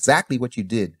 which is exactly what you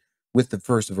did with the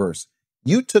first verse.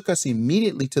 You took us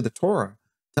immediately to the Torah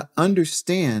to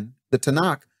understand the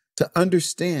Tanakh, to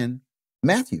understand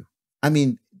Matthew. I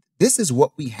mean, this is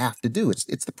what we have to do.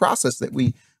 It's the process that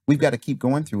we've got to keep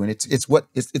going through, and it's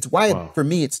why for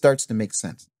me it starts to make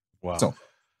sense. Wow. So,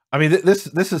 I mean, this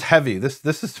is heavy. This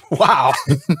is wow.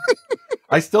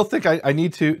 I still think I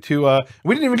need to.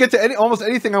 We didn't even get to almost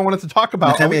anything I wanted to talk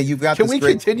about. You've got. Can we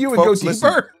continue and go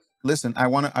deeper? Listen, I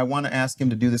want to ask him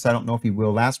to do this. I don't know if he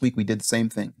will. Last week we did the same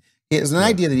thing. It's an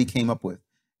idea that he came up with,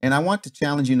 and I want to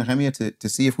challenge you, Nehemia, to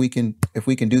see if we can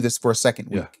do this for a second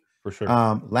week. Yeah, for sure.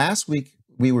 Last week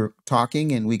we were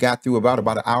talking, and we got through about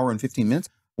an hour and 15 minutes.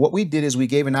 What we did is we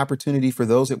gave an opportunity for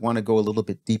those that want to go a little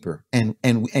bit deeper, and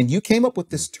you came up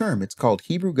with this term. It's called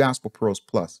Hebrew Gospel Prose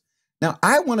Plus. Now,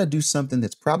 I want to do something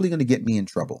that's probably going to get me in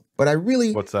trouble, but I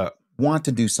really want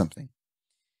to do something.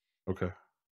 Okay.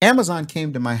 Amazon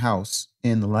came to my house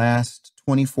in the last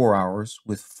 24 hours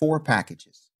with 4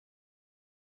 packages.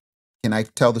 Can I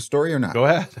tell the story or not? Go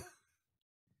ahead.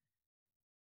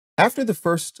 After the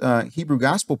first Hebrew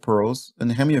Gospel Pearls,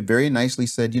 Nehemia very nicely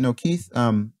said, Keith,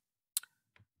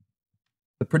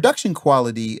 the production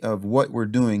quality of what we're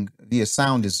doing via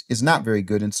sound is not very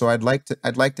good, and so I'd like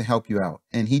to help you out.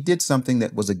 And he did something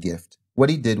that was a gift.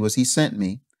 What he did was he sent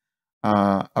me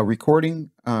a recording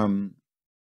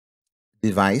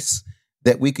device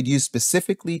that we could use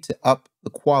specifically to up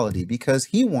the quality, because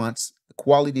he wants the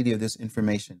quality of this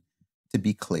information to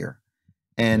be clear.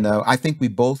 And I think we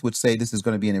both would say this is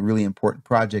going to be a really important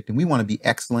project, and we want to be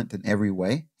excellent in every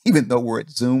way, even though we're at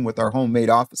Zoom with our homemade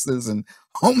offices and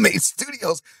homemade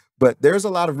studios. But there's a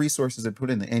lot of resources that put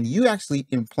in there. And you actually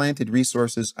implanted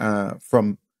resources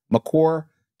from Makor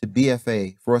to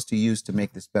BFA for us to use to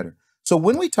make this better. So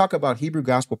when we talk about Hebrew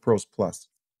Gospel Prose Plus,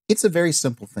 it's a very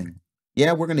simple thing.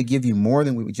 Yeah, we're going to give you more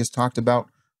than we just talked about.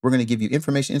 We're going to give you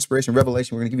information, inspiration,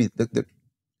 revelation. We're going to give you the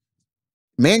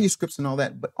manuscripts and all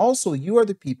that. But also, you are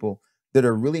the people that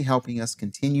are really helping us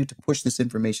continue to push this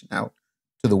information out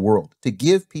to the world, to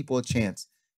give people a chance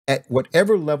at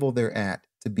whatever level they're at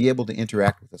to be able to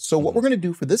interact with us. So what we're going to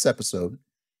do for this episode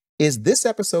is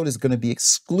going to be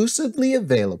exclusively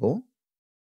available.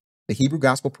 The Hebrew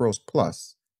Gospel Prose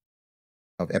Plus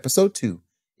of episode 2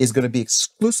 is going to be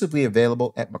exclusively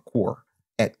available at Makor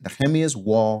at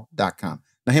nehemiaswall.com.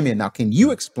 Nehemia, now can you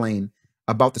explain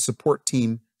about the support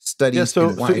team studies? Yeah,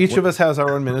 so each of us has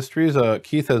our own ministries.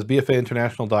 Keith has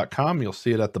bfainternational.com. You'll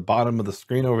see it at the bottom of the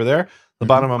screen over there. The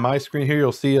bottom of my screen here,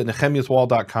 you'll see at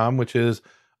nehemiaswall.com, which is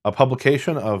a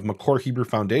publication of Makor Hebrew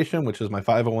Foundation, which is my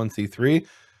 501c3.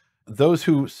 Those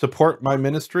who support my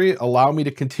ministry allow me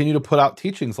to continue to put out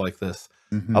teachings like this.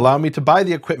 Allow me to buy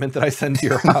the equipment that I send to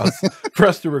your house for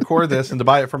us to record this, and to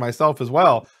buy it for myself as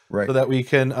well, so that we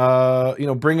can,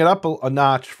 bring it up a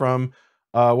notch from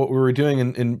what we were doing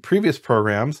in previous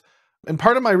programs. And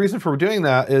part of my reason for doing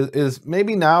that is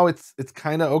maybe now it's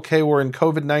kind of okay. We're in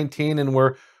COVID-19 and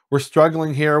we're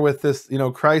struggling here with this,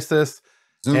 crisis.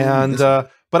 Zoom, and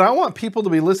but I want people to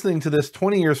be listening to this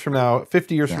 20 years from now,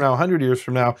 50 years from now, 100 years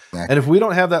from now. And if we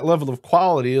don't have that level of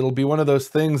quality, it'll be one of those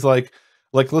things like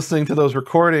like listening to those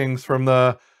recordings from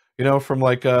the, from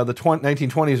like the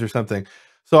 1920s or something.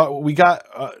 So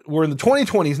we're in the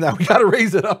 2020s now. We got to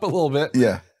raise it up a little bit.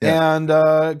 Yeah. And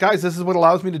guys, this is what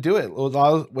allows me to do it.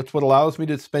 What allows me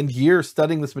to spend years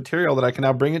studying this material that I can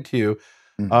now bring it to you.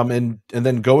 And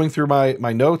then going through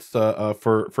my notes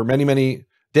for many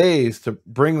days to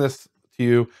bring this to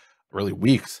you, really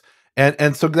weeks.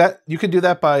 And so that you can do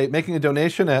that by making a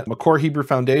donation at Makor Hebrew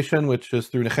Foundation, which is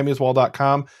through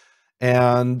nehemiaswall.com.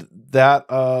 And that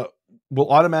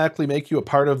will automatically make you a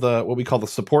part of what we call the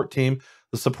support team.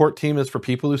 The support team is for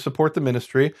people who support the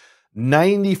ministry.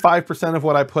 95% of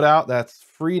what I put out, that's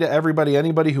free to everybody,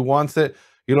 anybody who wants it.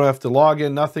 You don't have to log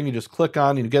in, nothing. You just click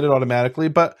on and you get it automatically.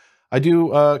 But I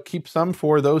do keep some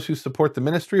for those who support the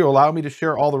ministry, or allow me to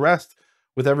share all the rest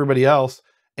with everybody else.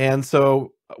 And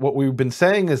so what we've been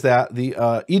saying is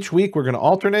that each week we're going to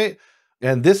alternate.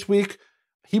 And this week,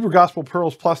 Hebrew Gospel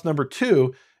Pearls Plus number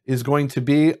 2 is going to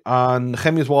be on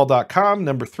nehemiaswall.com.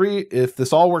 Number 3, if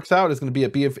this all works out, is going to be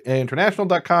at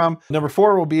bfainternational.com. Number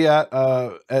 4 will be at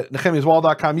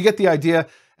nehemiaswall.com. You get the idea.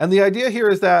 And the idea here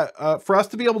is that for us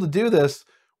to be able to do this,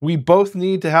 we both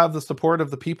need to have the support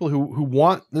of the people who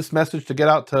want this message to get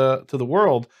out to the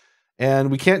world.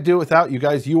 And we can't do it without you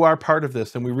guys. You are part of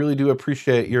this, and we really do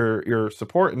appreciate your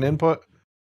support and input.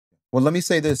 Well, let me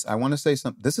say this. I want to say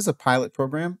something. This is a pilot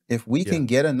program. If we can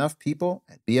get enough people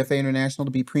at BFA International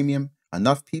to be premium,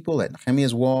 enough people at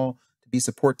Nehemia's Wall to be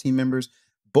support team members,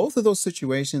 both of those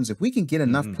situations, if we can get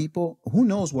enough people, who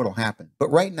knows what'll happen.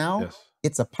 But right now,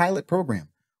 it's a pilot program.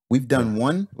 We've done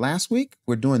one last week.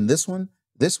 We're doing this one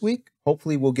this week.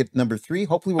 Hopefully we'll get number 3.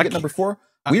 Hopefully we'll get number 4.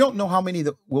 We don't know how many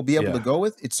that we'll be able to go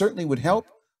with. It certainly would help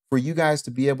for you guys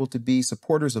to be able to be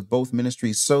supporters of both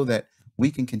ministries so that we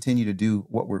can continue to do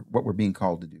what we're being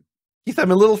called to do. Keith,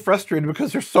 I'm a little frustrated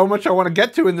because there's so much I want to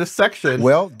get to in this section.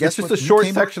 Well, it's just a short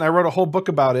section. I wrote a whole book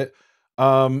about it.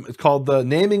 It's called The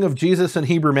Naming of Jesus in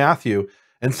Hebrew Matthew.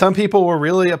 And some people were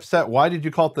really upset. Why did you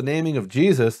call it the naming of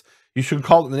Jesus? You should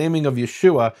call it the naming of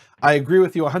Yeshua. I agree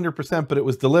with you 100%, but it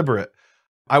was deliberate.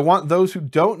 I want those who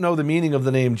don't know the meaning of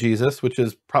the name Jesus, which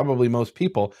is probably most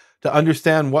people, to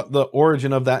understand what the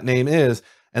origin of that name is.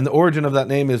 And the origin of that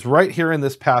name is right here in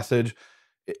this passage.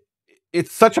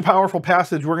 It's such a powerful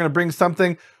passage. We're going to bring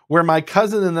something where my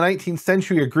cousin in the 19th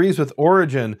century agrees with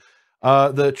Origen,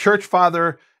 the church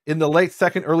father in the late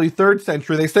 2nd, early 3rd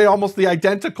century. They say almost the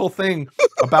identical thing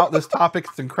about this topic.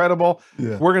 It's incredible.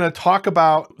 We're going to talk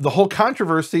about the whole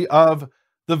controversy of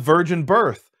the virgin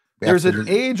birth. There's an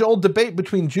age-old debate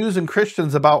between Jews and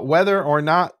Christians about whether or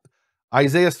not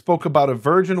Isaiah spoke about a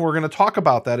virgin. We're going to talk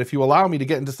about that if you allow me to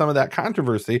get into some of that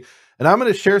controversy. And I'm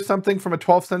going to share something from a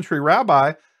 12th century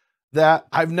rabbi that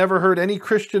I've never heard any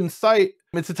Christian cite.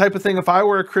 It's the type of thing, if I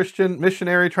were a Christian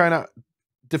missionary trying to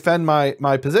defend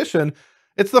my position,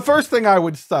 it's the first thing I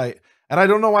would cite. And I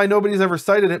don't know why nobody's ever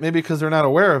cited it, maybe because they're not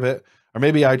aware of it, or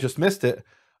maybe I just missed it.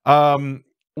 We're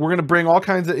going to bring all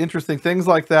kinds of interesting things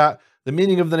like that, the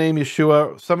meaning of the name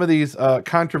Yeshua, some of these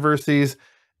controversies,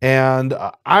 and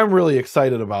I'm really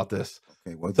excited about this.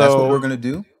 Okay, well, that's what we're going to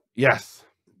do. Yes.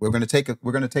 We're going to take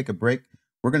a break.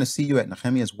 We're going to see you at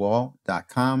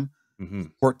nehemiaswall.com.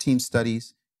 Support team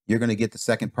studies. You're going to get the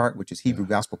second part, which is Hebrew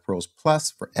Gospel Pearls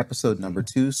Plus for episode number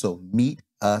 2. So meet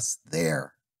us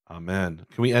there. Amen.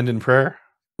 Can we end in prayer?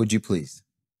 Would you please?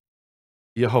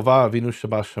 Yehovah Avinu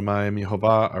Shabashamayim,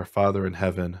 Yehovah, our Father in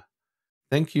heaven,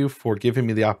 thank you for giving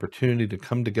me the opportunity to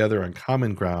come together on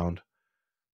common ground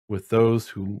with those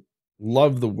who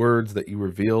love the words that you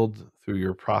revealed through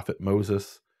your prophet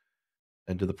Moses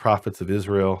and to the prophets of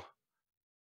Israel,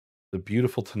 the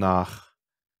beautiful Tanakh,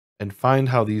 and find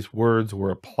how these words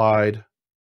were applied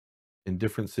in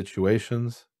different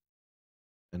situations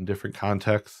and different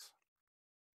contexts.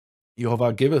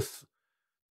 Yehovah, give us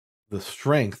the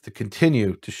strength to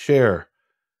continue to share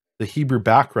the Hebrew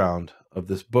background of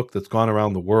this book that's gone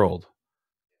around the world,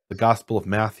 the Gospel of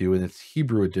Matthew in its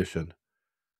Hebrew edition,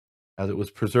 as it was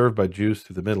preserved by Jews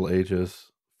through the Middle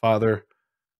Ages. Father,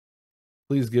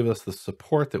 please give us the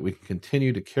support that we can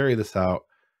continue to carry this out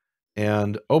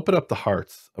and open up the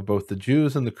hearts of both the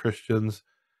Jews and the Christians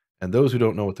and those who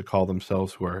don't know what to call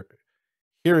themselves, who are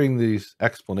hearing these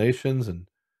explanations and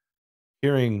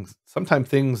hearing sometimes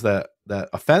things that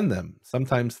offend them,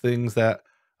 sometimes things that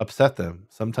upset them,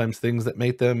 sometimes things that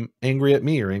make them angry at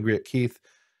me or angry at Keith.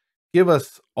 Give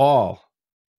us all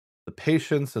the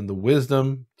patience and the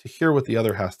wisdom to hear what the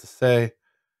other has to say,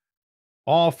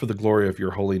 all for the glory of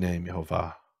your holy name,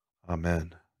 Yehovah.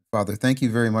 Amen. Father, thank you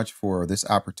very much for this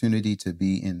opportunity to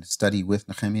be in study with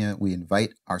Nehemia. We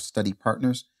invite our study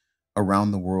partners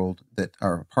around the world that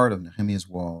are a part of Nehemia's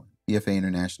Wall, BFA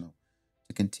International,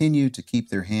 to continue to keep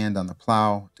their hand on the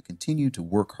plow, to continue to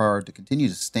work hard, to continue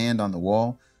to stand on the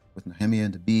wall with Nehemia,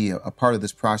 and to be a part of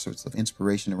this process of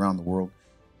inspiration around the world.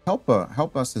 Help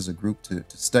us as a group to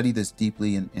study this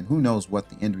deeply, and who knows what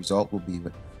the end result will be.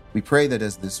 But we pray that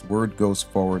as this word goes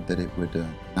forward, that it would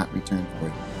not return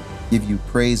void. Give you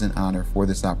praise and honor for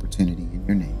this opportunity in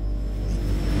your name.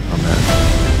 Amen.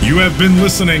 You have been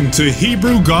listening to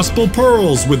Hebrew Gospel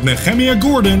Pearls with Nehemia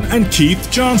Gordon and Keith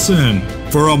Johnson.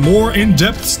 For a more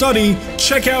in-depth study,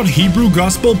 check out Hebrew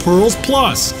Gospel Pearls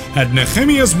Plus at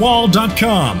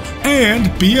nehemiaswall.com and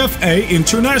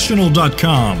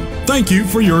bfainternational.com. Thank you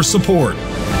for your support.